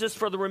of Jesus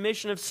for the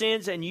remission of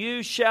sins, and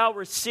you shall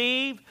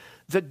receive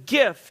the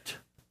gift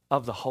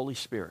of the Holy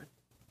Spirit.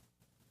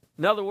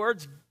 In other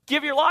words,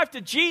 Give your life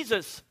to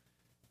Jesus,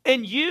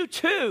 and you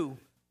too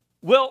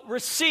will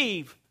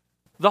receive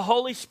the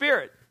Holy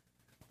Spirit.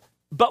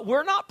 But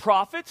we're not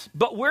prophets,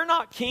 but we're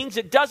not kings.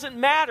 It doesn't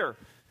matter.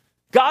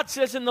 God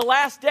says in the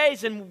last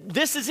days, and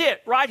this is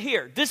it right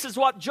here. This is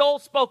what Joel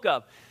spoke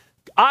of.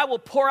 I will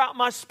pour out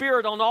my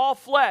Spirit on all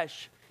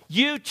flesh.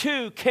 You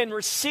too can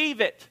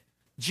receive it.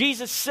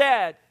 Jesus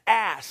said,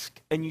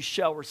 ask and you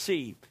shall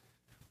receive.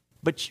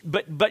 But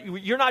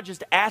you're not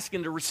just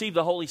asking to receive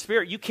the Holy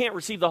Spirit. You can't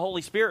receive the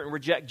Holy Spirit and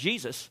reject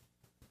Jesus.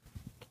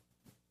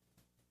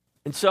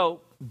 And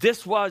so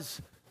this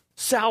was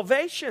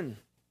salvation.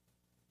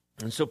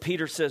 And so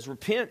Peter says,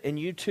 repent and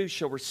you too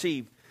shall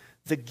receive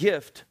the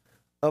gift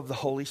of the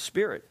Holy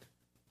Spirit.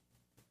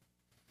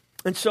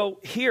 And so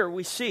here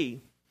we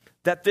see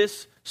that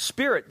this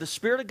Spirit, the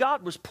Spirit of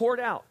God, was poured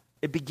out.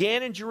 It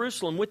began in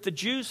Jerusalem with the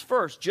Jews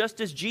first, just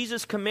as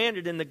Jesus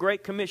commanded in the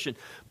Great Commission.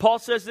 Paul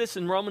says this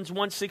in Romans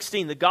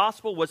 1:16. The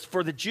gospel was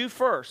for the Jew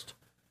first,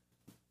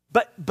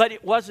 but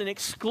it wasn't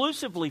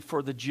exclusively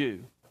for the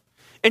Jew.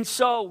 And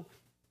so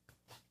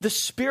the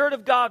Spirit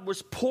of God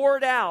was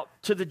poured out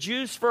to the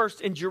Jews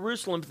first in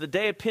Jerusalem for the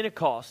day of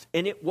Pentecost,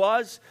 and it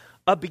was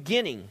a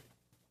beginning.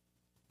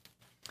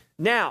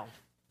 Now,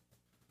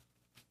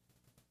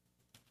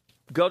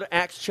 go to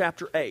Acts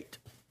chapter 8.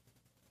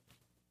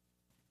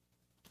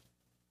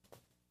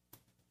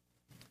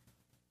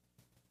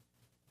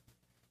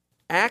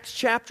 Acts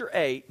chapter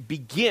 8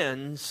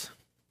 begins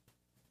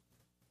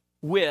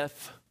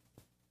with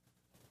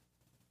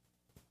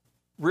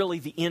really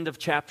the end of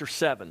chapter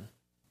 7.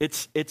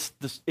 It's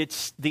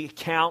the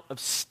account of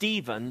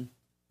Stephen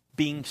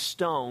being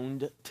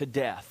stoned to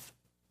death.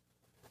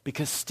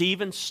 Because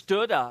Stephen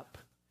stood up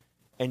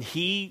and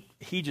he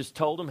just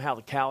told him how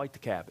the cow ate the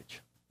cabbage.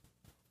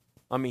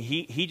 I mean,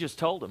 he just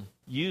told him,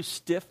 you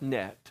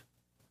stiff-necked,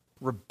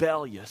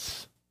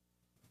 rebellious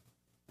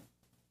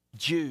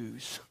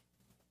Jews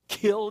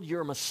killed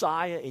your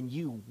Messiah and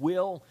you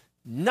will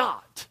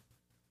not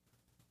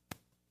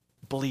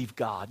believe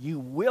God. You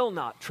will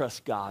not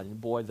trust God.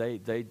 And boy, they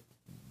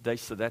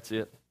said, that's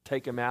it.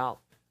 Take him out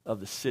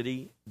of the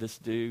city. This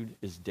dude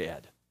is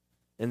dead.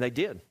 And they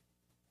did.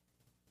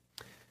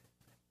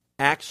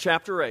 Acts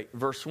chapter 8,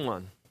 verse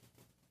 1.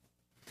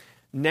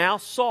 Now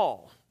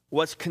Saul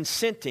was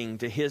consenting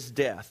to his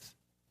death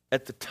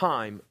at the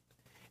time,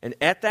 and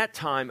at that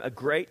time a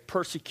great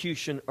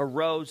persecution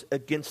arose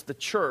against the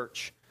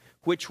church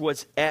which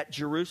was at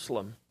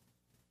Jerusalem.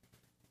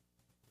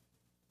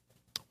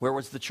 Where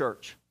was the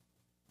church?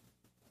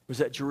 It was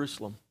at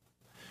Jerusalem.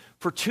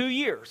 For 2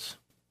 years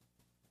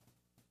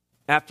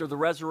after the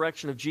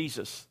resurrection of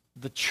Jesus,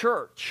 the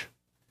church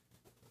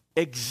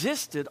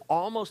existed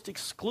almost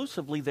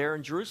exclusively there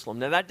in Jerusalem.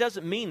 Now, that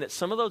doesn't mean that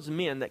some of those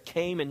men that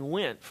came and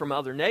went from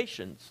other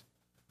nations,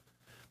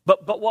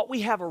 but what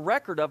we have a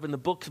record of in the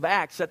book of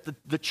Acts, that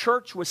the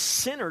church was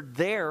centered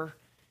there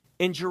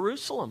in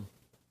Jerusalem.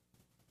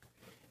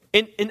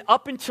 And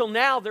up until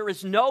now, there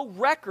is no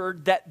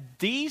record that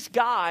these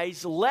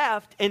guys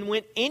left and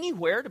went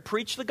anywhere to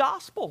preach the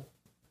gospel.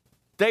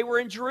 They were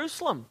in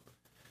Jerusalem.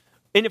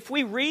 And if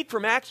we read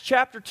from Acts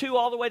chapter 2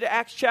 all the way to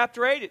Acts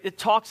chapter 8, it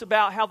talks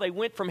about how they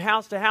went from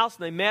house to house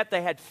and they met.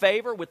 They had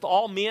favor with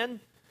all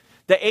men.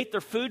 They ate their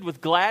food with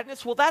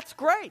gladness. Well, that's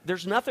great.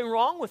 There's nothing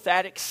wrong with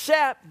that,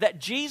 except that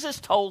Jesus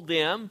told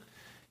them,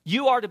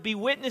 you are to be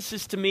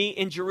witnesses to me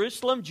in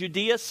Jerusalem,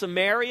 Judea,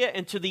 Samaria,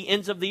 and to the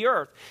ends of the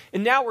earth.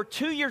 And now we're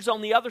 2 years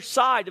on the other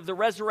side of the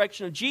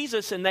resurrection of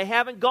Jesus, and they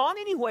haven't gone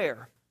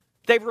anywhere.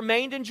 They've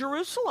remained in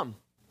Jerusalem.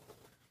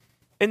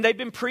 And they've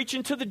been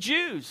preaching to the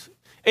Jews.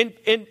 And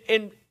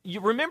you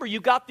remember,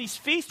 you got these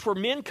feasts where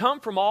men come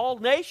from all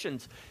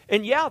nations.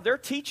 And yeah, they're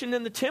teaching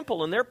in the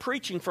temple, and they're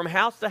preaching from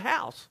house to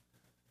house.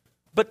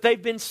 But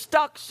they've been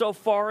stuck so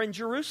far in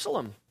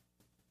Jerusalem.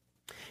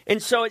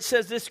 And so it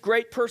says this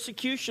great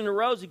persecution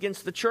arose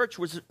against the church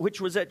which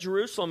was at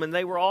Jerusalem, and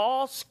they were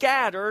all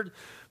scattered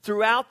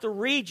throughout the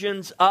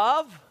regions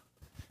of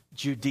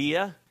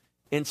Judea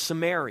and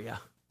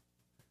Samaria.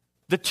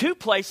 The two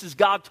places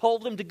God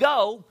told them to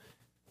go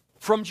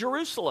from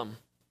Jerusalem.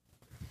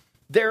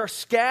 They're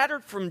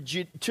scattered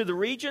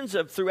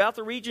throughout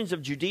the regions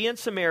of Judea and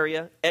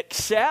Samaria,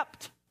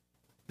 except,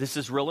 this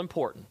is real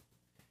important,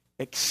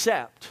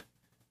 except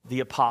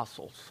the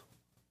apostles.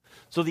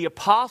 So the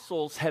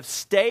apostles have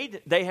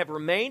stayed, they have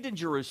remained in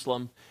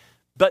Jerusalem,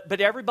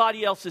 but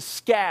everybody else is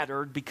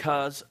scattered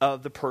because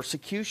of the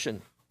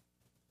persecution.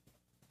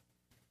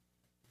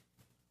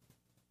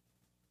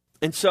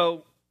 And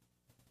so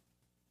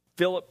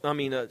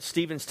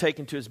Stephen's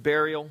taken to his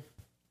burial.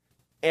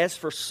 As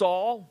for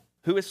Saul,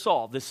 who is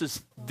Saul? This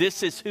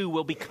is who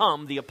will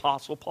become the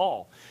Apostle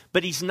Paul.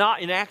 But he's not,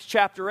 in Acts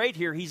chapter 8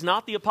 here, he's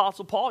not the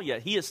Apostle Paul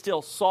yet. He is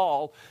still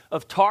Saul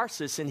of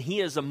Tarsus, and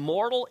he is a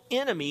mortal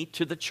enemy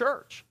to the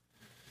church.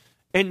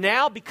 And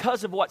now,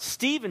 because of what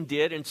Stephen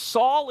did, and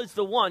Saul is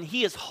the one,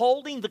 he is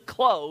holding the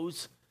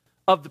clothes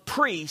of the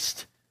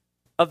priest,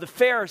 of the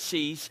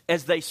Pharisees,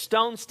 as they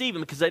stone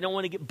Stephen, because they don't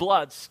want to get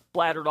blood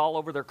splattered all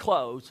over their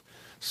clothes.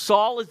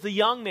 Saul is the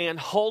young man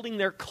holding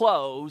their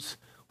clothes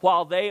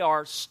while they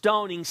are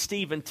stoning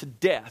Stephen to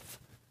death.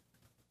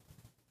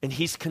 And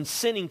he's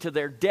consenting to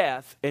their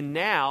death, and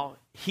now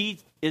he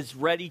is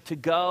ready to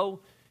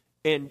go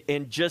and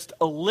just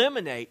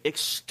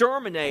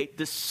exterminate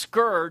the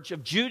scourge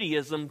of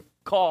Judaism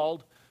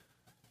called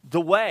the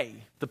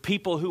Way, the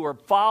people who are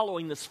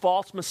following this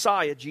false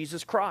Messiah,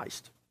 Jesus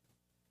Christ.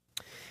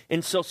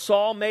 And so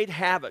Saul made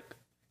havoc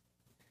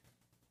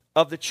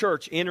of the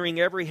church, entering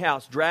every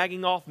house,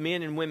 dragging off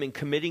men and women,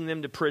 committing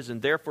them to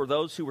prison. Therefore,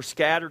 those who were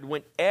scattered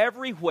went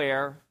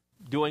everywhere,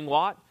 doing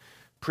what?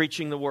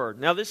 Preaching the word.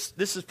 Now, this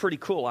is pretty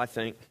cool, I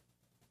think.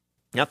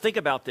 Now, think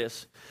about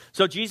this.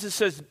 So Jesus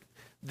says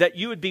that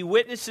you would be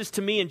witnesses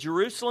to me in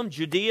Jerusalem,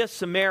 Judea,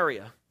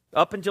 Samaria.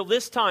 Up until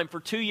this time, for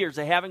 2 years,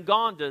 they haven't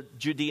gone to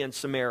Judea and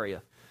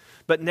Samaria.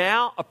 But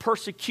now a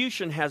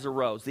persecution has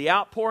arose. The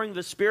outpouring of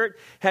the Spirit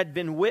had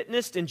been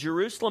witnessed in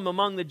Jerusalem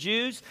among the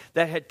Jews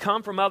that had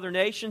come from other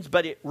nations,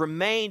 but it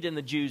remained in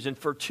the Jews. And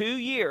for 2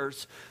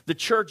 years, the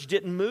church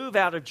didn't move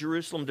out of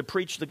Jerusalem to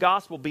preach the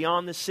gospel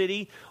beyond the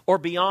city or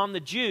beyond the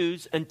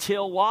Jews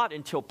until what?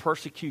 Until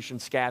persecution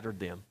scattered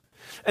them.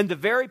 And the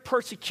very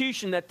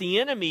persecution that the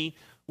enemy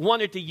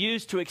wanted to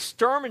use to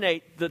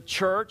exterminate the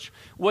church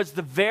was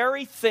the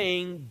very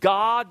thing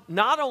God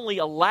not only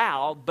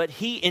allowed, but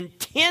he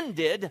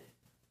intended.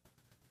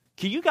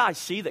 Can you guys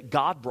see that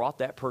God brought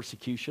that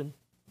persecution?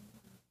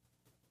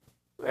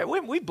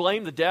 When we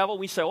blame the devil,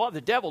 we say, well,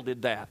 the devil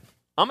did that.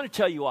 I'm going to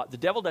tell you what, the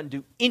devil doesn't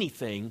do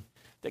anything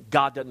that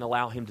God doesn't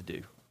allow him to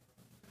do.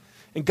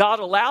 And God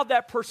allowed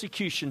that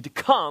persecution to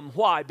come.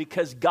 Why?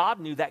 Because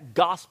God knew that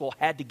gospel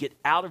had to get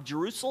out of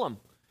Jerusalem.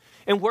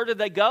 And where did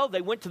they go?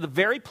 They went to the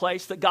very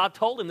place that God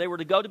told them they were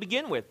to go to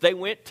begin with. They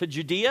went to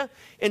Judea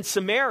and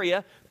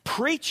Samaria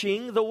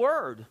preaching the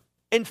word.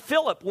 And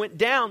Philip went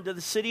down to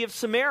the city of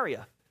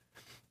Samaria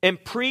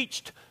and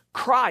preached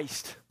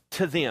Christ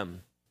to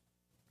them.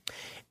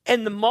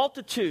 And the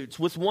multitudes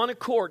with one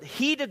accord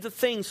heeded the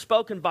things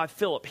spoken by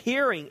Philip,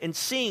 hearing and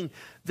seeing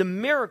the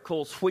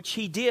miracles which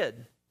he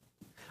did.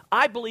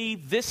 I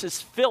believe this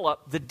is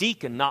Philip the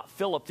deacon, not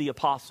Philip the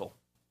apostle.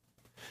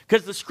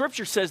 Because the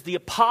scripture says the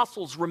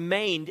apostles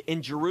remained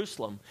in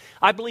Jerusalem.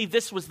 I believe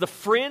this was the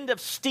friend of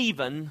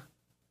Stephen.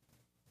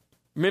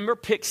 Remember,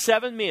 pick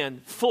 7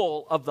 men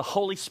full of the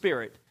Holy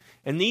Spirit.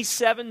 And these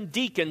 7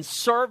 deacons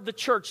served the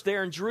church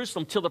there in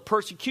Jerusalem till the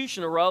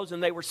persecution arose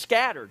and they were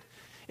scattered.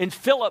 And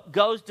Philip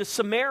goes to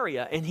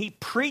Samaria and he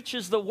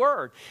preaches the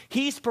word.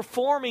 He's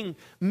performing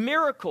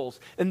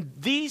miracles. And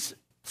these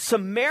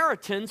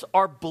Samaritans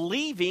are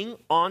believing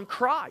on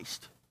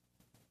Christ.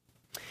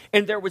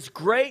 And there was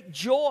great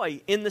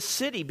joy in the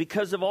city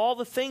because of all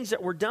the things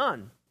that were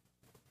done.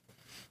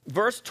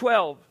 Verse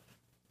 12,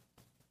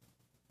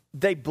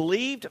 they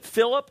believed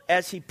Philip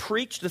as he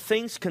preached the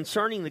things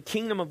concerning the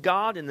kingdom of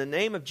God in the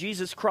name of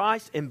Jesus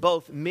Christ, and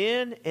both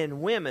men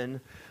and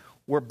women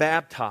were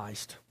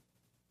baptized.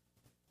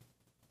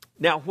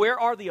 Now, where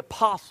are the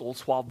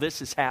apostles while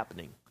this is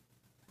happening?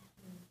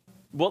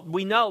 Well,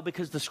 we know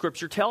because the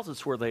scripture tells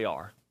us where they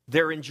are.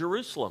 They're in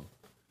Jerusalem.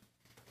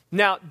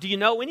 Now, do you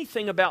know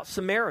anything about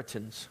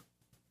Samaritans?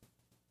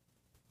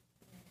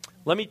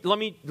 Let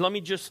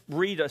me just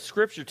read a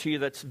scripture to you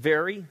that's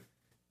very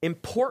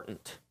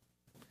important.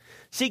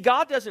 See,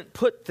 God doesn't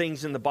put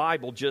things in the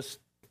Bible just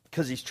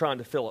because he's trying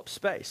to fill up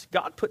space.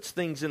 God puts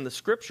things in the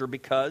scripture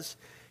because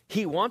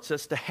he wants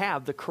us to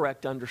have the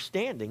correct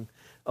understanding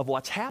of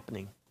what's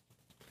happening.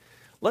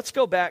 Let's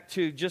go back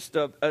to just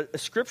a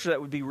scripture that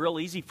would be real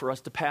easy for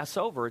us to pass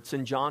over. It's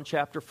in John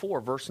chapter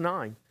 4, verse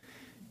 9.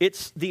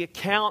 It's the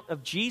account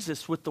of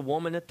Jesus with the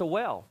woman at the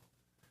well.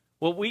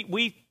 Well,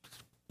 we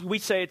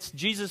say it's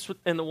Jesus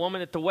and the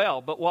woman at the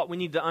well, but what we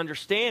need to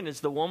understand is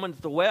the woman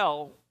at the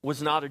well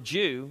was not a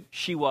Jew.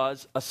 She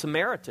was a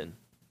Samaritan.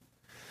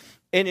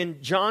 And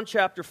in John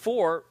chapter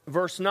 4,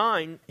 verse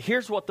 9,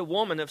 here's what the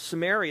woman of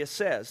Samaria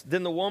says.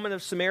 Then the woman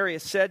of Samaria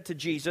said to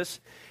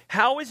Jesus,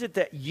 "How is it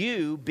that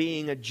you,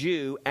 being a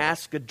Jew,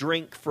 ask a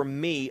drink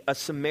from me, a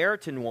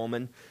Samaritan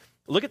woman?"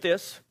 Look at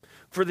this.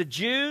 "For the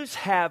Jews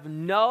have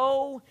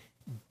no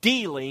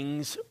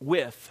dealings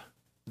with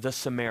the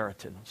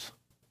Samaritans."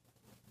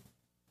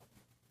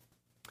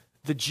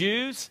 The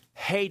Jews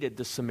hated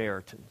the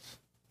Samaritans.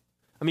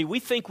 I mean,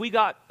 we think we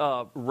got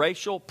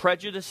racial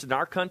prejudice in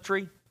our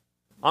country.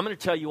 I'm going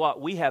to tell you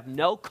what, we have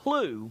no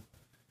clue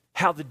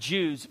how the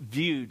Jews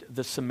viewed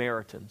the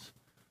Samaritans.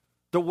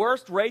 The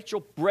worst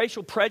racial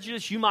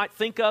prejudice you might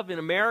think of in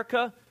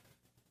America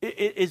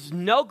is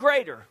no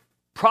greater,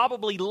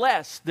 probably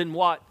less than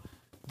what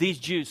these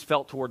Jews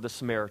felt toward the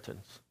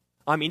Samaritans.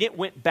 I mean, it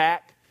went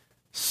back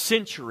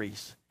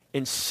centuries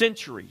and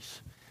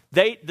centuries.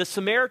 The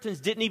Samaritans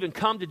didn't even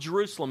come to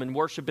Jerusalem and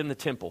worship in the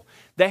temple.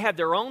 They had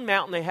their own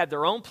mountain. They had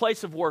their own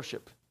place of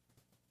worship.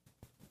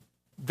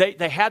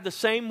 They had the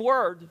same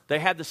word. They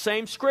had the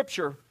same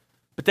scripture,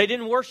 but they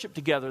didn't worship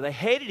together. They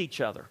hated each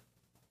other.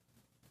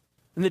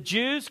 And the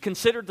Jews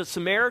considered the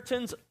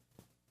Samaritans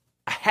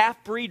a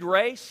half-breed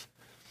race.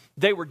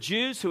 They were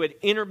Jews who had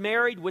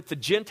intermarried with the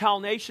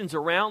Gentile nations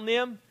around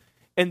them,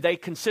 and they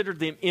considered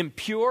them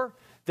impure.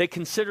 they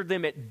considered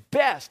them at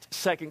best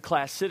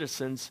second-class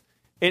citizens,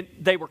 and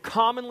they were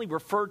commonly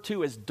referred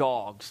to as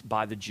dogs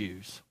by the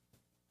Jews.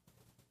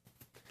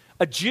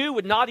 A Jew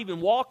would not even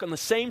walk on the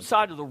same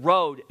side of the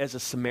road as a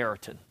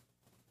Samaritan.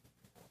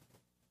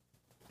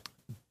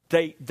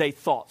 They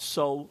thought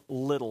so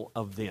little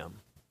of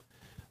them.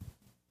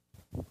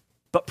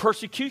 But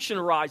persecution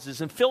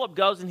arises, and Philip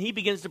goes and he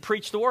begins to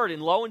preach the word.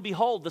 And lo and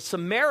behold, the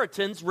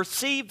Samaritans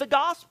receive the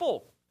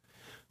gospel.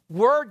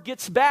 Word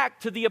gets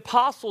back to the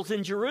apostles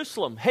in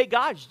Jerusalem. Hey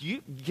guys,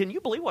 can you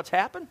believe what's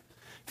happened?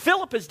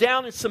 Philip is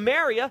down in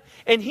Samaria,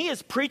 and he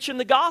is preaching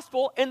the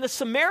gospel, and the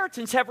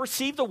Samaritans have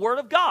received the word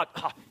of God.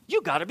 Oh,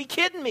 you got to be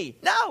kidding me.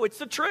 No, it's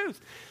the truth.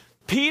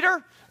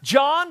 Peter,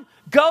 John,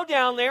 go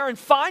down there and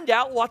find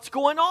out what's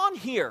going on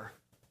here.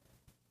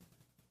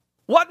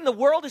 What in the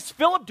world is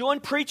Philip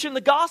doing preaching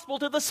the gospel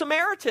to the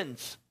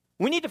Samaritans?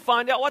 We need to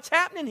find out what's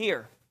happening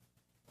here.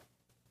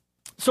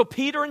 So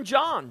Peter and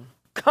John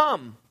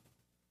come.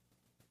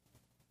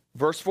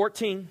 Verse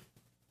 14.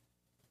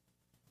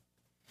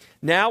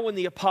 Now when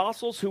the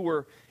apostles who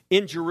were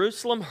in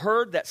Jerusalem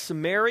heard that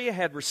Samaria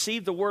had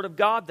received the word of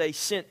God, they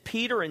sent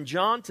Peter and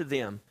John to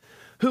them,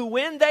 who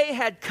when they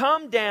had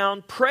come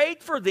down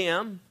prayed for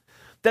them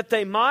that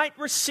they might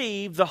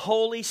receive the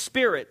Holy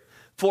Spirit.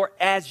 For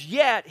as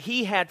yet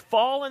he had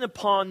fallen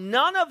upon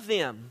none of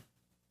them.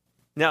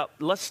 Now,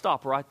 let's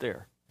stop right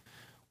there.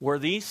 Were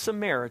these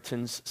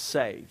Samaritans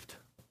saved?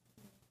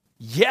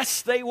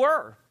 Yes, they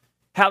were.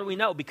 How do we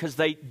know? Because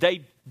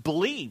they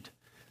believed.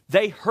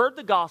 They heard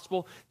the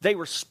gospel. They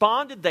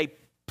responded. They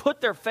put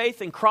their faith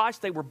in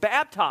Christ. They were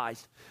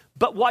baptized.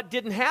 But what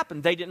didn't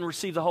happen? They didn't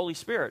receive the Holy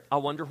Spirit. I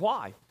wonder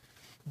why.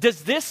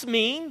 Does this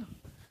mean...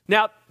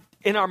 Now,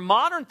 in our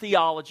modern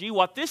theology,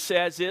 what this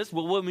says is,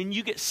 well, when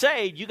you get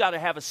saved, you got to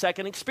have a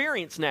second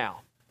experience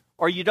now,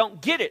 or you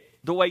don't get it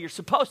the way you're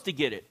supposed to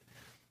get it.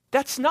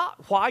 That's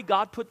not why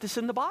God put this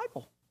in the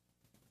Bible.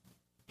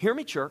 Hear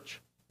me, church.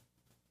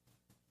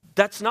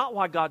 That's not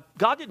why God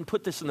didn't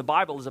put this in the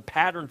Bible as a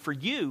pattern for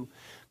you.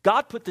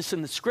 God put this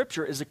in the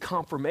Scripture as a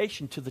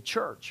confirmation to the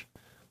church.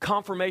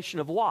 Confirmation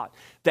of what?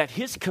 That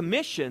his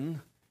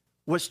commission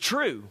was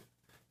true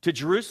to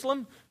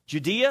Jerusalem,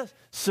 Judea,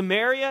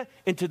 Samaria,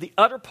 and to the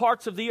other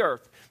parts of the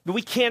earth. But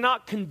we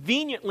cannot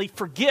conveniently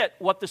forget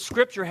what the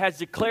Scripture has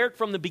declared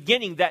from the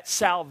beginning, that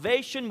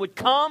salvation would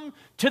come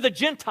to the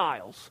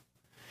Gentiles.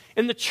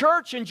 And the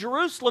church in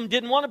Jerusalem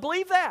didn't want to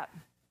believe that.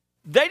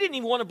 They didn't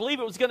even want to believe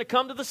it was going to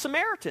come to the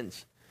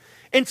Samaritans.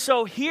 And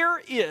so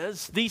here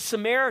is these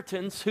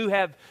Samaritans who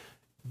have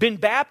been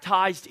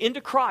baptized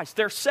into Christ.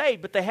 They're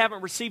saved, but they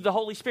haven't received the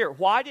Holy Spirit.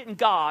 Why didn't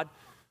God,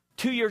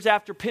 2 years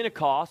after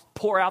Pentecost,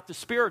 pour out the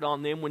Spirit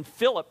on them when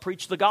Philip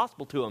preached the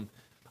gospel to them?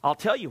 I'll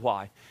tell you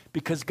why.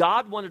 Because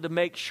God wanted to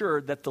make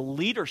sure that the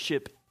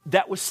leadership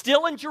that was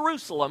still in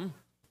Jerusalem,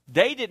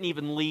 they didn't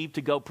even leave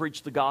to go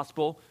preach the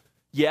gospel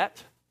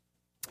yet.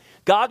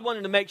 God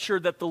wanted to make sure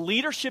that the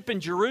leadership in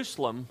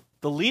Jerusalem,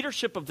 the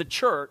leadership of the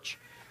church,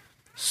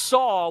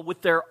 saw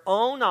with their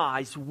own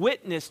eyes,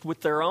 witnessed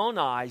with their own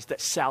eyes,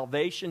 that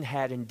salvation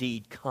had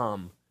indeed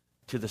come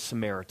to the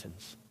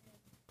Samaritans.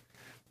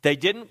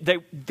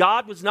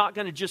 God was not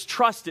going to just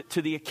trust it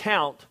to the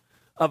account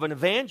of an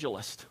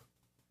evangelist.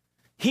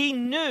 He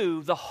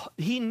knew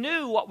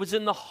what was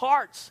in the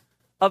hearts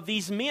of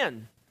these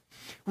men.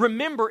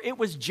 Remember, it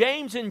was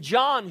James and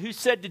John who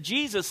said to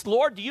Jesus,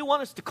 Lord, do you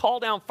want us to call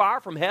down fire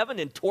from heaven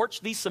and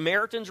torch these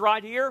Samaritans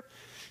right here?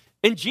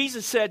 And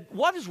Jesus said,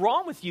 what is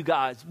wrong with you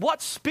guys?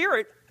 What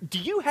spirit do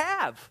you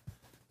have?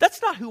 That's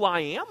not who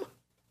I am.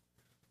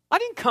 I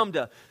didn't come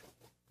to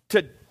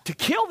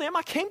kill them.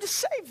 I came to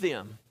save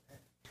them.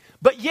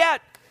 But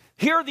yet,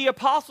 here are the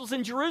apostles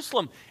in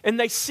Jerusalem, and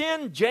they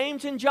send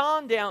James and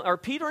John down, or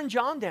Peter and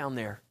John down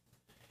there.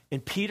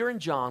 And Peter and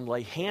John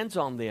lay hands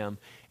on them,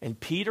 and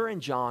Peter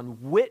and John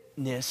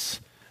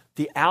witness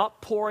the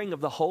outpouring of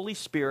the Holy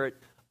Spirit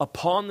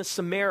upon the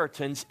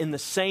Samaritans in the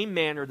same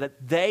manner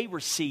that they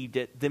received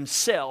it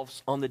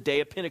themselves on the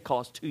day of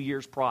Pentecost 2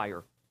 years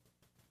prior.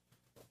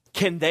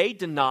 Can they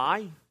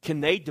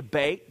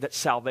debate that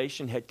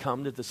salvation had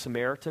come to the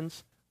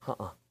Samaritans?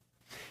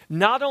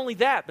 Not only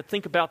that, but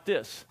think about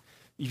this.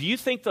 If you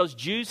think those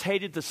Jews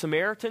hated the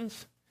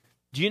Samaritans,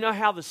 do you know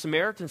how the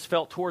Samaritans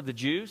felt toward the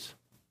Jews?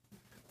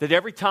 That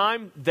every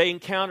time they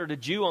encountered a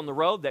Jew on the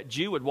road, that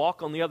Jew would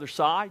walk on the other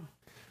side.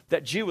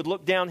 That Jew would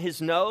look down his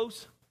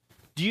nose.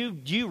 Do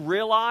you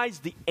realize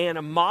the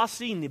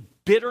animosity and the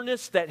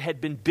bitterness that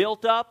had been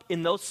built up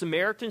in those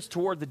Samaritans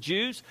toward the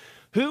Jews?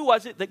 Who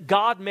was it that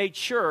God made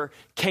sure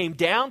came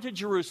down to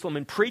Jerusalem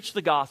and preached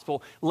the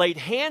gospel, laid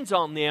hands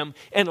on them,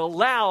 and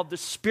allowed the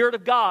Spirit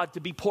of God to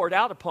be poured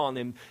out upon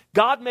them?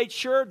 God made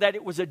sure that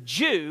it was a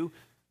Jew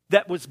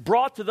that was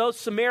brought to those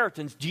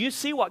Samaritans. Do you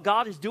see what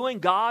God is doing?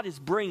 God is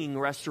bringing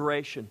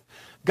restoration.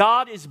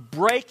 God is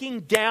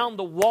breaking down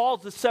the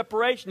walls of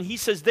separation. He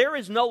says, there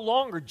is no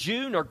longer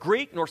Jew, nor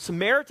Greek, nor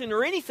Samaritan,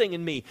 or anything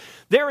in me.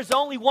 There is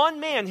only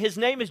one man. His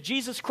name is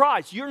Jesus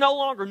Christ. You're no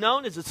longer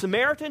known as a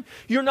Samaritan.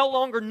 You're no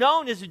longer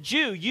known as a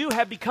Jew. You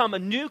have become a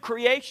new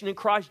creation in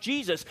Christ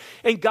Jesus.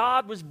 And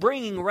God was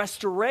bringing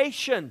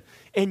restoration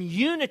and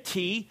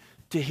unity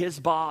to his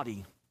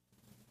body.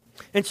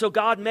 And so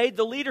God made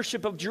the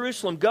leadership of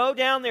Jerusalem go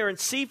down there and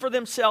see for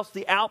themselves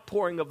the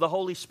outpouring of the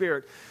Holy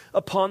Spirit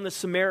upon the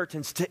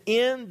Samaritans to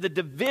end the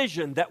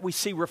division that we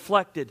see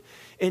reflected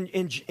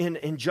in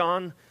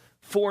John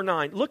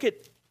 4:9. Look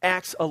at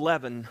Acts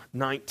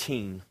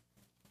 11:19.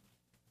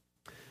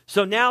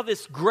 So now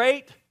this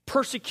great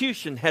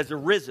persecution has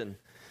arisen.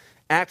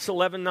 Acts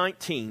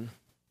 11:19.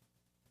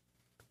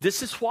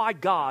 This is why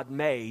God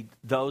made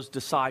those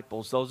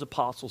disciples, those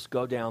apostles,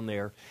 go down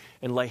there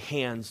and lay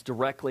hands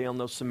directly on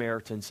those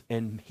Samaritans,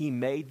 and he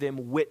made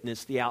them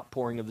witness the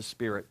outpouring of the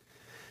Spirit.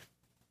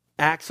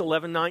 Acts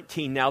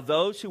 11:19. Now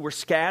those who were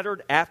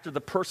scattered after the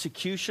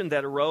persecution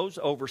that arose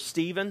over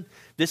Stephen,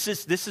 this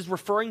is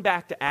referring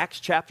back to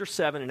Acts chapter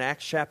 7 and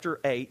Acts chapter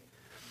 8,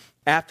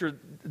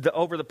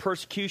 over the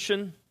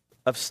persecution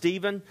of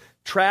Stephen,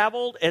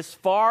 traveled as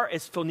far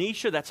as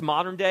Phoenicia, that's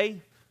modern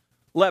day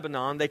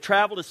Lebanon. They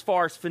traveled as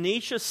far as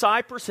Phoenicia,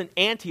 Cyprus, and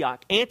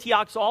Antioch.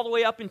 Antioch's all the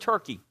way up in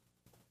Turkey.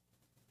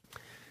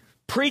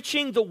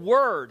 Preaching the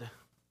word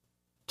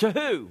to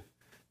who?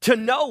 To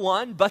no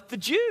one but the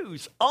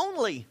Jews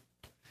only.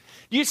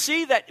 You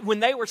see that when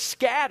they were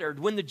scattered,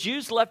 when the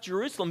Jews left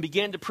Jerusalem,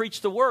 began to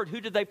preach the word,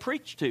 who did they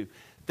preach to?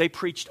 They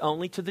preached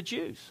only to the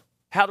Jews.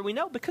 How do we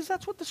know? Because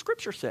that's what the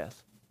scripture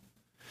says.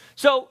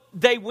 So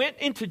they went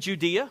into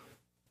Judea,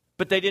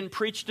 but they didn't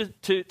preach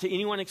to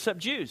anyone except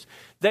Jews.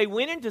 They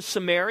went into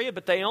Samaria,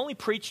 but they only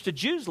preached to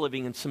Jews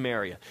living in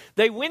Samaria.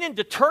 They went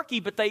into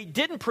Turkey, but they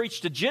didn't preach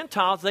to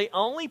Gentiles. They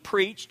only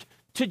preached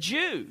to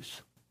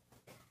Jews.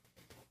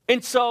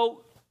 And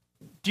so,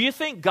 do you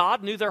think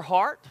God knew their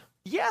heart?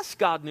 Yes,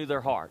 God knew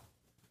their heart.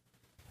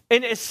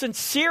 And as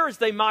sincere as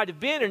they might have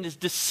been and as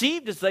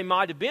deceived as they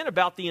might have been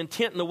about the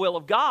intent and the will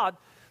of God,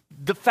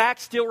 the fact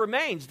still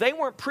remains. They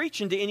weren't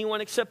preaching to anyone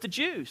except the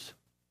Jews.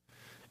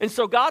 And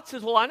so God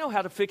says, well, I know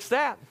how to fix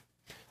that.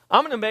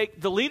 I'm going to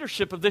make the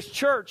leadership of this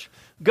church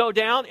go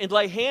down and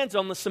lay hands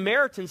on the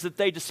Samaritans that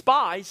they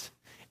despise,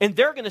 and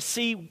they're going to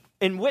see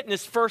and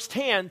witness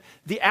firsthand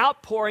the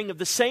outpouring of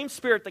the same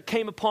Spirit that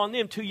came upon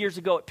them 2 years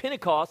ago at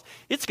Pentecost.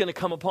 It's going to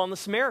come upon the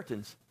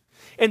Samaritans.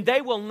 And they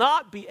will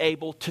not be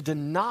able to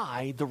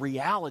deny the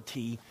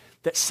reality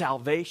that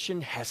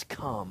salvation has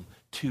come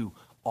to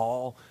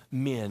all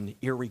men,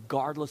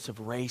 irregardless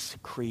of race,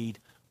 creed,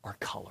 or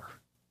color.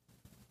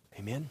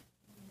 Amen?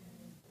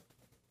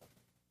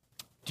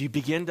 Do you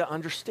begin to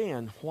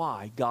understand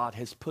why God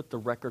has put the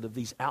record of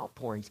these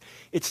outpourings?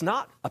 It's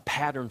not a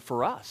pattern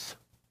for us.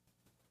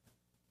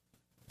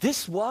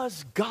 This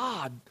was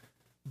God,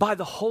 by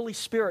the Holy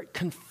Spirit,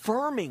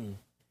 confirming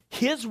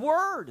His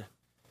word.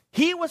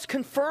 He was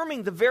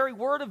confirming the very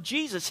word of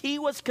Jesus. He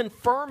was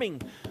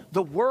confirming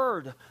the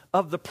word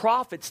of the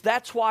prophets.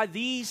 That's why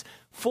these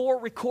 4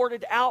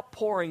 recorded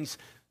outpourings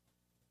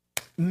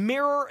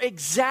mirror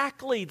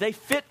exactly, they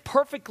fit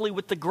perfectly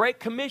with the Great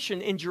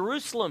Commission in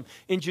Jerusalem,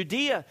 in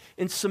Judea,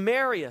 in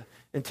Samaria,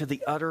 and to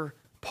the utter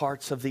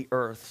parts of the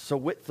earth. So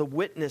with the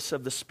witness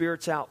of the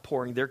Spirit's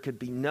outpouring, there could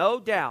be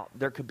no doubt,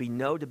 there could be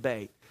no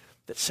debate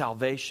that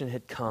salvation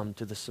had come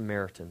to the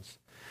Samaritans.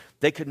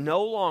 They could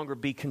no longer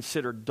be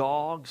considered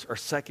dogs or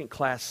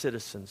second-class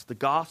citizens. The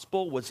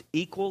gospel was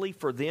equally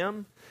for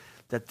them,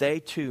 that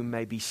they too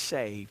may be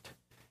saved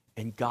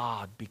and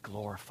God be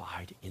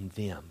glorified in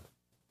them.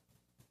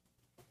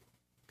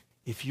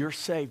 If you're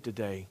saved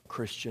today,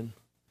 Christian,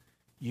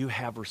 you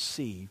have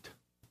received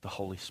the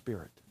Holy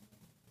Spirit.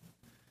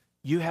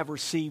 You have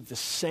received the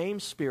same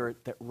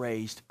Spirit that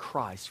raised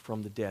Christ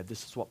from the dead.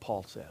 This is what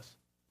Paul says.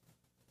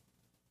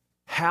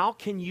 How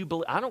can you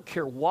believe? I don't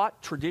care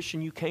what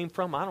tradition you came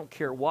from. I don't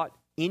care what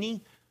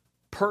any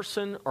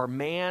person or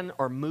man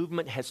or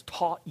movement has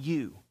taught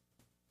you.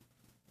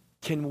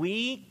 Can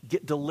we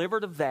get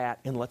delivered of that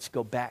and let's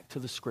go back to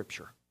the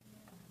Scripture?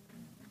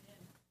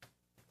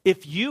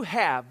 If you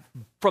have,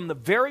 from the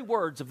very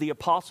words of the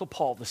Apostle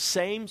Paul, the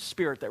same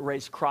Spirit that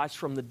raised Christ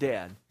from the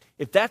dead,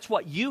 if that's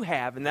what you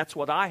have and that's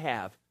what I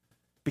have,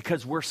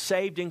 because we're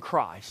saved in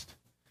Christ,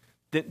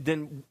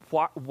 then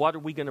what are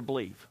we going to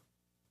believe?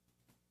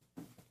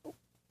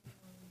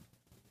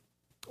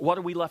 What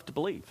are we left to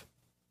believe?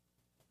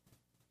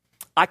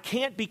 I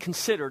can't be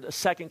considered a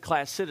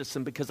second-class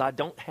citizen because I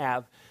don't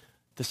have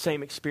the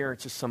same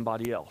experience as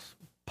somebody else.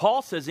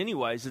 Paul says,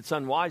 anyways, it's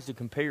unwise to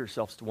compare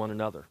yourselves to one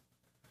another.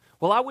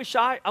 Well, I wish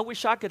I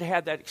could have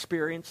had that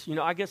experience. You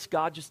know, I guess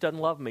God just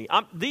doesn't love me.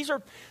 These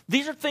are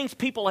things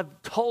people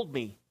have told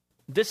me.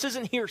 This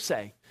isn't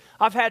hearsay.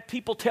 I've had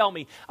people tell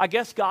me, I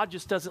guess God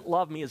just doesn't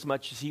love me as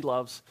much as He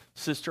loves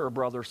sister or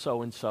brother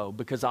so-and-so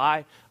because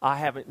I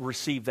haven't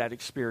received that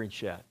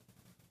experience yet.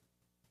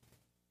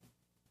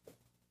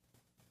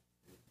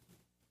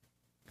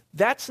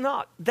 That's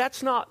not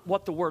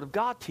what the Word of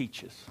God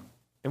teaches.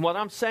 And what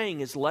I'm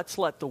saying is, let's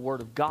let the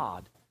Word of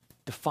God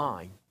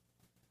define.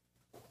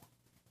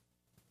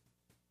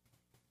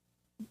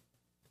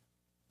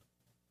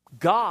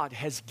 God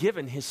has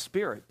given His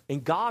Spirit,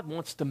 and God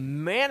wants to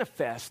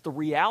manifest the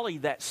reality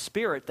of that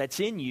Spirit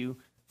that's in you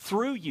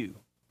through you.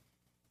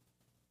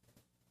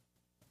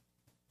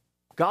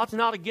 God's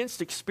not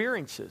against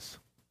experiences.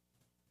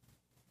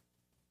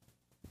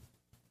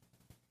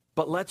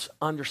 But let's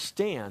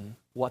understand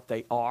what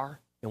they are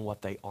and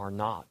what they are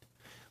not.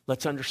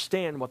 Let's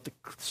understand what the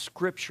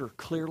Scripture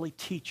clearly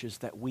teaches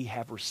that we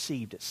have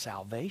received at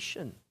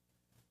salvation.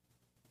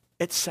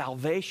 At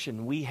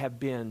salvation, we have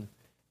been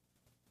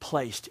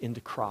placed into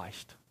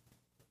Christ.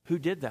 Who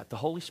did that? The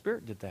Holy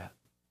Spirit did that.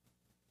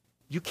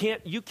 You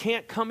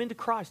can't come into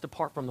Christ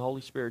apart from the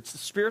Holy Spirit. It's the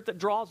Spirit that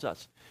draws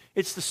us.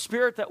 It's the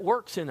Spirit that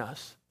works in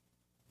us.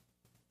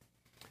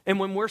 And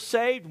when we're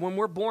saved, when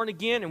we're born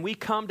again, and we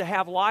come to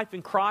have life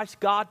in Christ,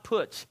 God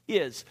puts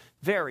His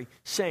very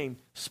same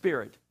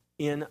Spirit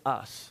in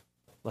us.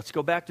 Let's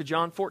go back to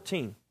John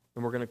 14,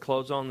 and we're going to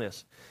close on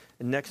this.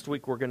 And next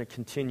week we're going to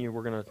continue.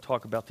 We're going to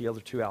talk about the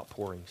other two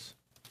outpourings.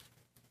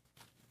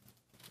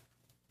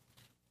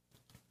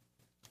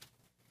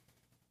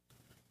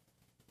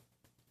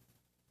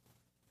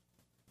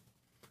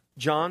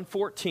 John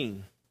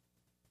 14.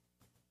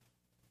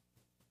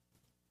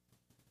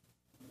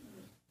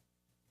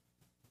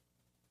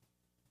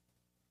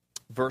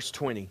 Verse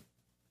 20.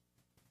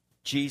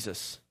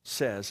 Jesus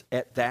says,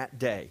 "At that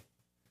day,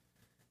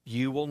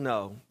 you will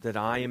know that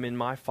I am in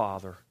my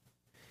Father,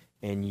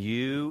 and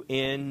you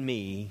in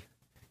me,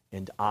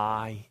 and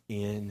I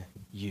in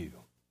you."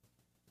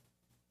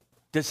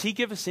 Does He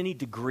give us any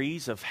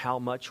degrees of how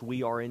much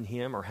we are in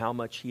Him or how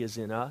much He is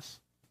in us?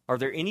 Are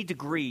there any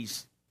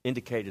degrees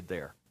indicated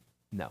there?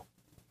 No.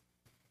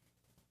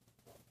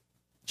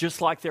 Just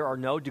like there are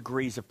no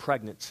degrees of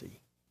pregnancy.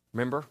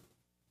 Remember,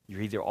 you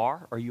either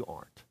are or you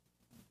aren't.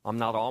 I'm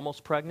not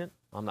almost pregnant.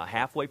 I'm not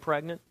halfway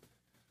pregnant.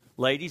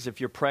 Ladies, if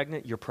you're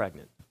pregnant, you're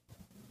pregnant.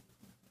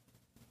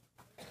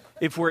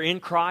 If we're in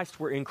Christ,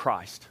 we're in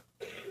Christ.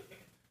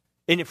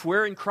 And if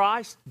we're in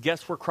Christ,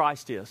 guess where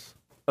Christ is?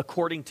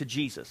 According to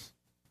Jesus.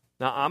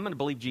 Now, I'm going to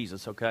believe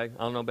Jesus, okay?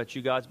 I don't know about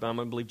you guys, but I'm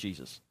going to believe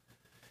Jesus.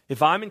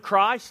 If I'm in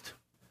Christ,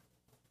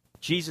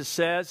 Jesus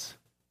says,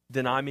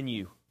 then I'm in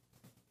you.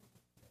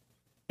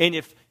 And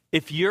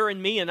if you're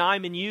in me and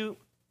I'm in you,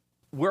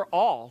 we're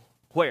all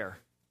where?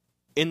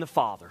 In the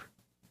Father.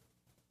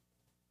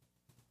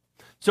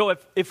 So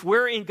if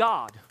we're in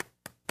God,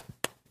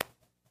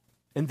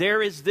 and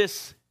there is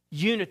this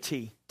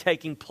unity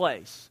taking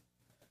place,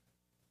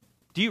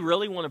 do you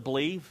really want to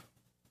believe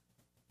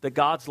that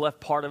God's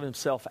left part of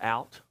Himself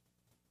out?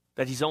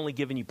 That He's only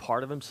given you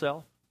part of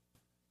Himself?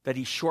 That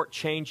He's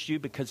shortchanged you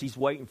because He's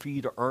waiting for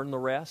you to earn the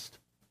rest?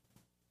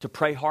 To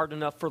pray hard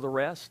enough for the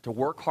rest? To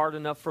work hard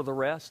enough for the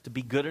rest? To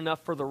be good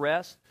enough for the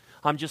rest?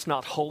 I'm just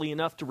not holy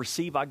enough to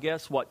receive, I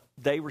guess, what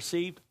they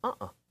received?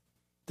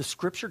 The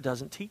Scripture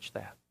doesn't teach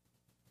that.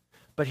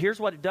 But here's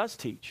what it does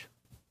teach.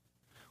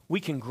 We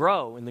can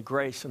grow in the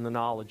grace and the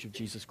knowledge of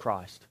Jesus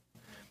Christ.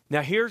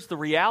 Now here's the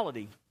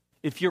reality.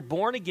 If you're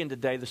born again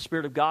today, the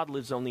Spirit of God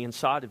lives on the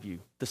inside of you.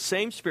 The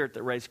same Spirit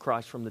that raised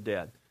Christ from the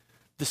dead.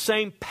 The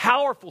same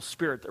powerful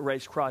Spirit that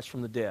raised Christ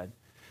from the dead.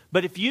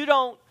 But if you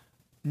don't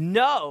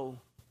know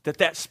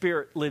that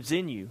Spirit lives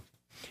in you,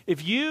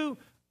 if you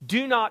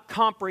do not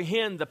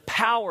comprehend the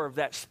power of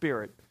that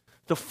Spirit,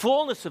 the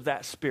fullness of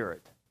that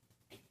Spirit,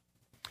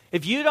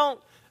 if you don't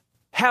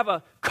have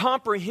a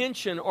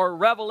comprehension or a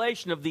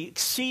revelation of the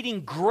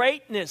exceeding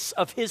greatness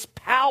of His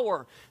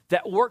power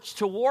that works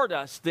toward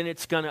us, then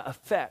it's going to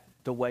affect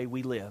the way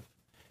we live.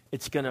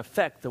 It's going to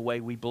affect the way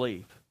we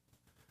believe.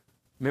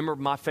 Remember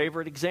my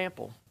favorite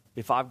example.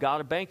 If I've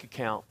got a bank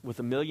account with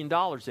 $1 million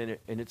in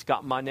it and it's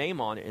got my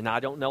name on it and I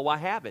don't know I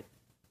have it,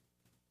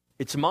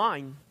 it's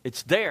mine,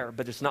 it's there,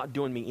 but it's not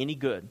doing me any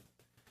good.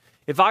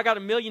 If I got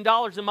 $1 million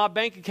in my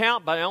bank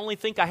account, but I only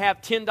think I have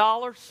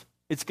 $10,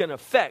 it's going to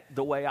affect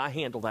the way I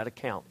handle that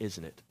account,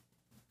 isn't it?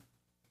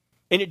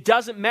 And it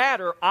doesn't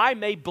matter. I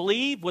may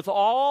believe with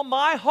all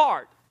my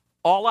heart,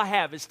 all I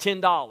have is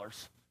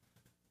 $10,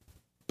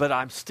 but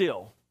I'm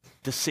still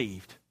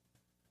deceived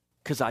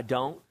because I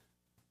don't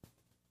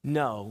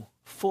know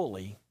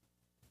fully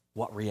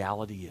what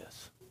reality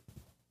is.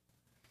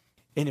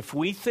 And if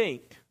we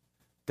think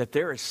that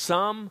there is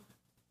some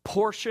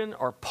portion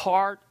or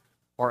part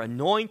or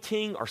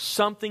anointing or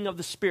something of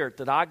the Spirit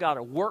that I got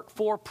to work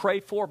for, pray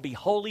for, be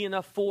holy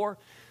enough for,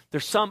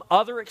 there's some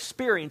other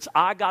experience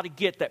I got to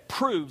get that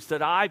proves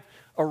that I've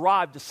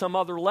arrived to some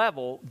other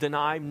level, then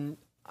I'm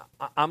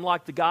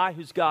like the guy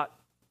who's got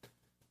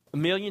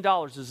 $1 million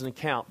as an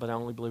account, but I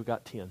only believe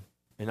got 10.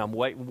 And I'm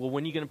waiting. Well,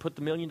 when are you going to put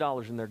the $1 million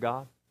in there,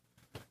 God?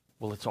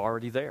 Well, it's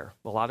already there.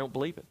 Well, I don't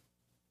believe it.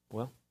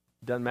 Well,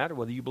 it doesn't matter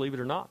whether you believe it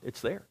or not.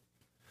 It's there.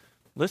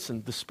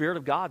 Listen, the Spirit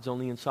of God's on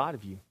the inside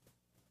of you.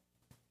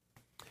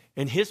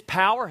 And His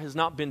power has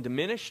not been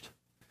diminished.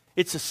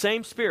 It's the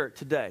same Spirit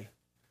today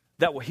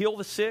that will heal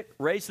the sick,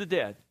 raise the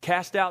dead,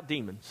 cast out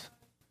demons.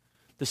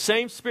 The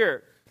same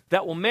Spirit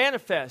that will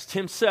manifest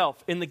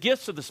himself in the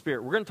gifts of the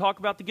Spirit. We're going to talk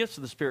about the gifts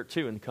of the Spirit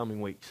too in the coming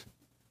weeks.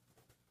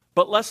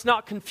 But let's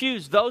not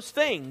confuse those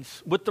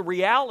things with the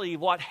reality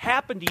of what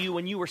happened to you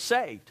when you were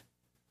saved.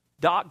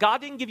 God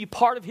didn't give you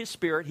part of His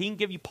Spirit. He didn't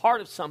give you part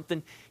of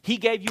something. He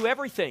gave you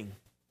everything.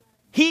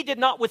 He did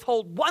not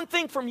withhold one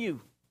thing from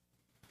you.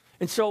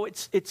 And so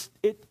it's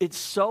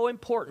so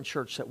important,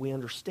 church, that we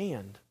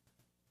understand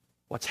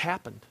what's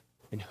happened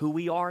and who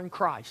we are in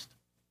Christ.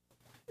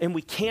 And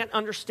we can't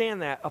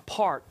understand that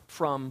apart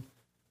from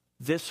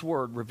this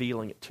Word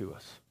revealing it to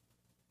us.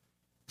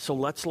 So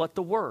let's let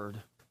the Word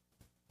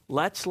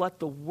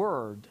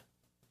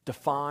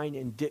define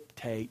and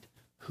dictate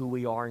who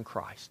we are in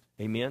Christ.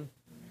 Amen?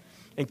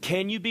 And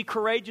can you be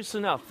courageous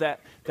enough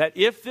that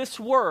if this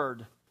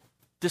Word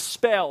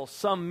dispels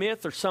some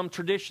myth or some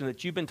tradition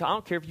that you've been taught, I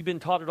don't care if you've been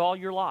taught it all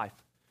your life,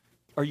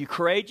 are you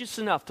courageous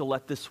enough to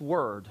let this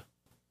Word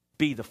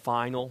be the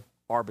final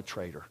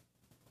arbitrator?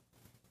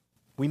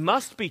 We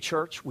must be,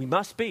 church. We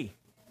must be.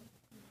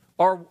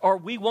 Or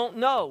we won't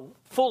know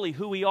fully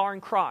who we are in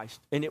Christ,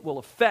 and it will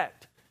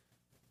affect,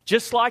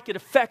 just like it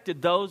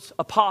affected those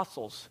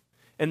apostles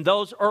and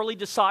those early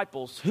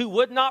disciples who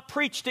would not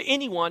preach to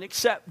anyone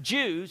except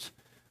Jews,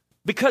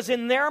 because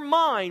in their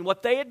mind,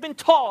 what they had been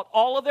taught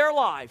all of their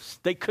lives,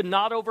 they could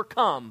not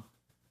overcome.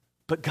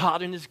 But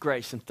God in His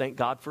grace, and thank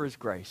God for His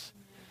grace,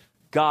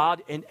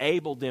 God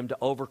enabled them to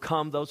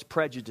overcome those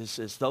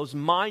prejudices, those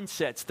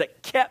mindsets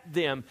that kept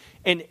them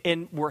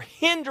and were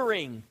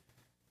hindering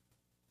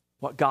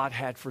what God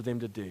had for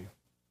them to do.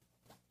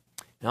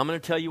 And I'm going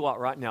to tell you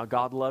what, right now,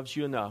 God loves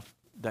you enough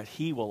that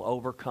He will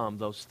overcome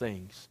those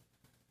things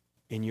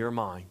in your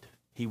mind.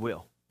 He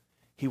will.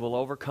 He will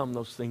overcome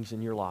those things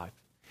in your life.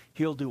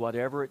 He'll do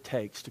whatever it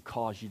takes to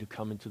cause you to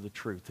come into the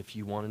truth. If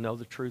you want to know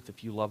the truth,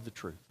 if you love the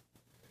truth,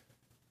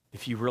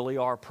 if you really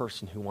are a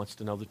person who wants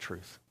to know the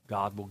truth,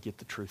 God will get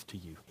the truth to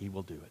you. He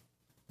will do it,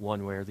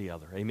 one way or the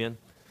other. Amen?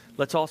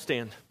 Let's all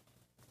stand.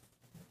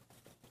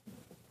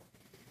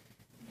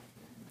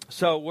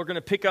 So we're going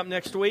to pick up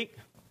next week,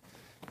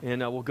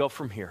 and we'll go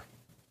from here.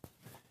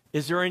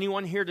 Is there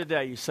anyone here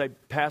today, you say,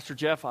 Pastor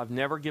Jeff, I've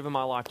never given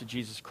my life to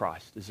Jesus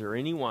Christ. Is there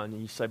anyone,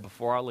 and you say,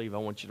 before I leave, I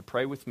want you to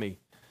pray with me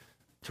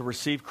to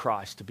receive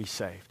Christ, to be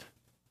saved?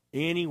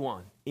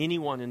 Anyone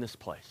in this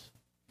place.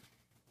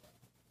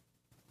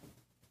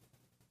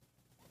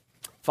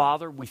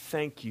 Father, we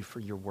thank you for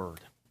your word.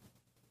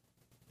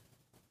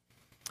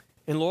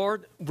 And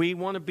Lord, we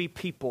want to be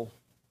people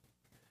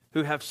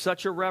who have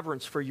such a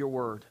reverence for your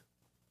word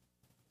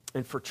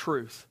and for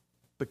truth.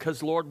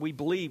 Because, Lord, we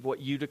believe what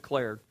you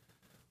declared.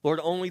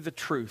 Lord, only the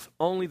truth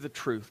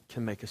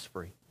can make us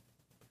free.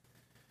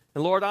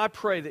 And Lord, I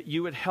pray that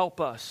you would help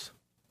us,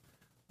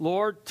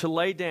 Lord, to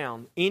lay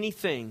down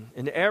anything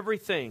and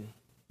everything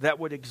that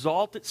would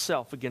exalt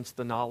itself against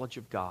the knowledge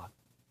of God.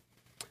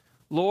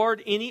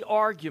 Lord, any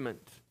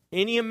argument,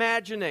 any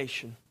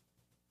imagination,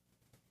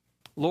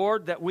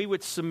 Lord, that we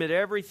would submit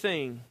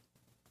everything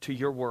to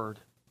your word.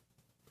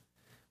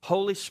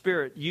 Holy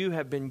Spirit, you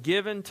have been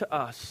given to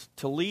us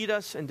to lead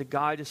us and to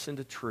guide us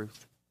into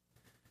truth.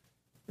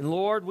 And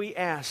Lord, we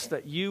ask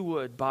that you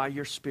would, by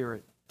your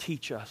Spirit,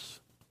 teach us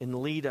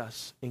and lead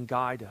us and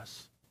guide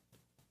us.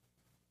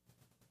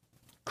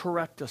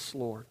 Correct us,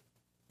 Lord,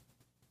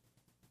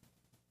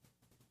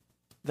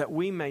 that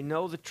we may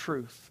know the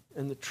truth,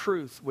 and the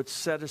truth would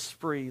set us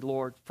free,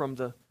 Lord, from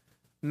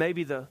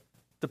maybe the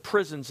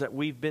prisons that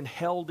we've been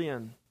held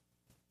in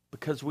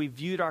because we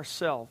viewed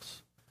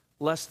ourselves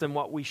less than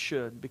what we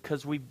should,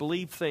 because we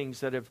believe things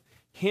that have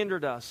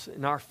hindered us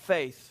in our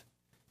faith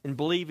in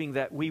believing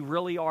that we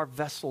really are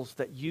vessels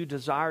that you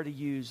desire to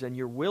use and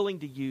you're willing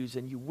to use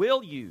and you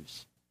will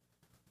use.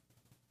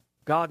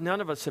 God, none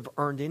of us have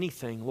earned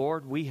anything.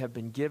 Lord, we have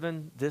been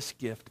given this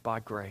gift by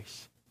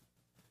grace.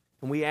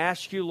 And we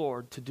ask you,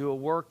 Lord, to do a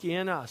work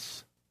in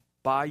us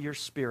by your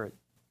Spirit,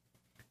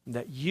 and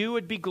that you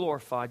would be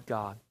glorified,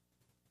 God,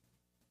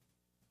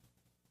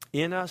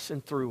 in us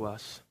and through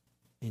us.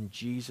 In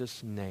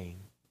Jesus' name,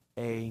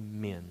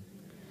 amen.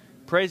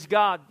 Praise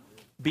God.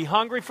 Be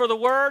hungry for the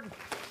word.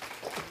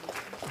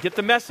 Get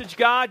the message,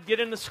 God. Get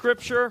in the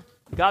scripture.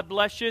 God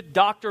bless you.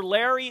 Dr.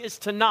 Larry is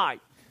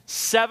tonight,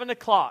 7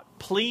 o'clock.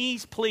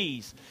 Please,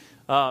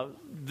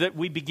 that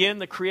we begin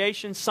the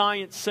Creation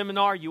Science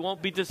Seminar. You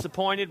won't be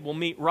disappointed. We'll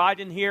meet right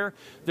in here.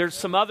 There's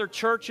some other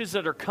churches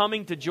that are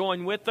coming to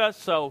join with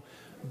us, so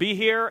be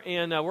here,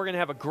 and we're going to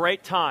have a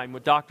great time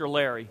with Dr.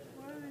 Larry.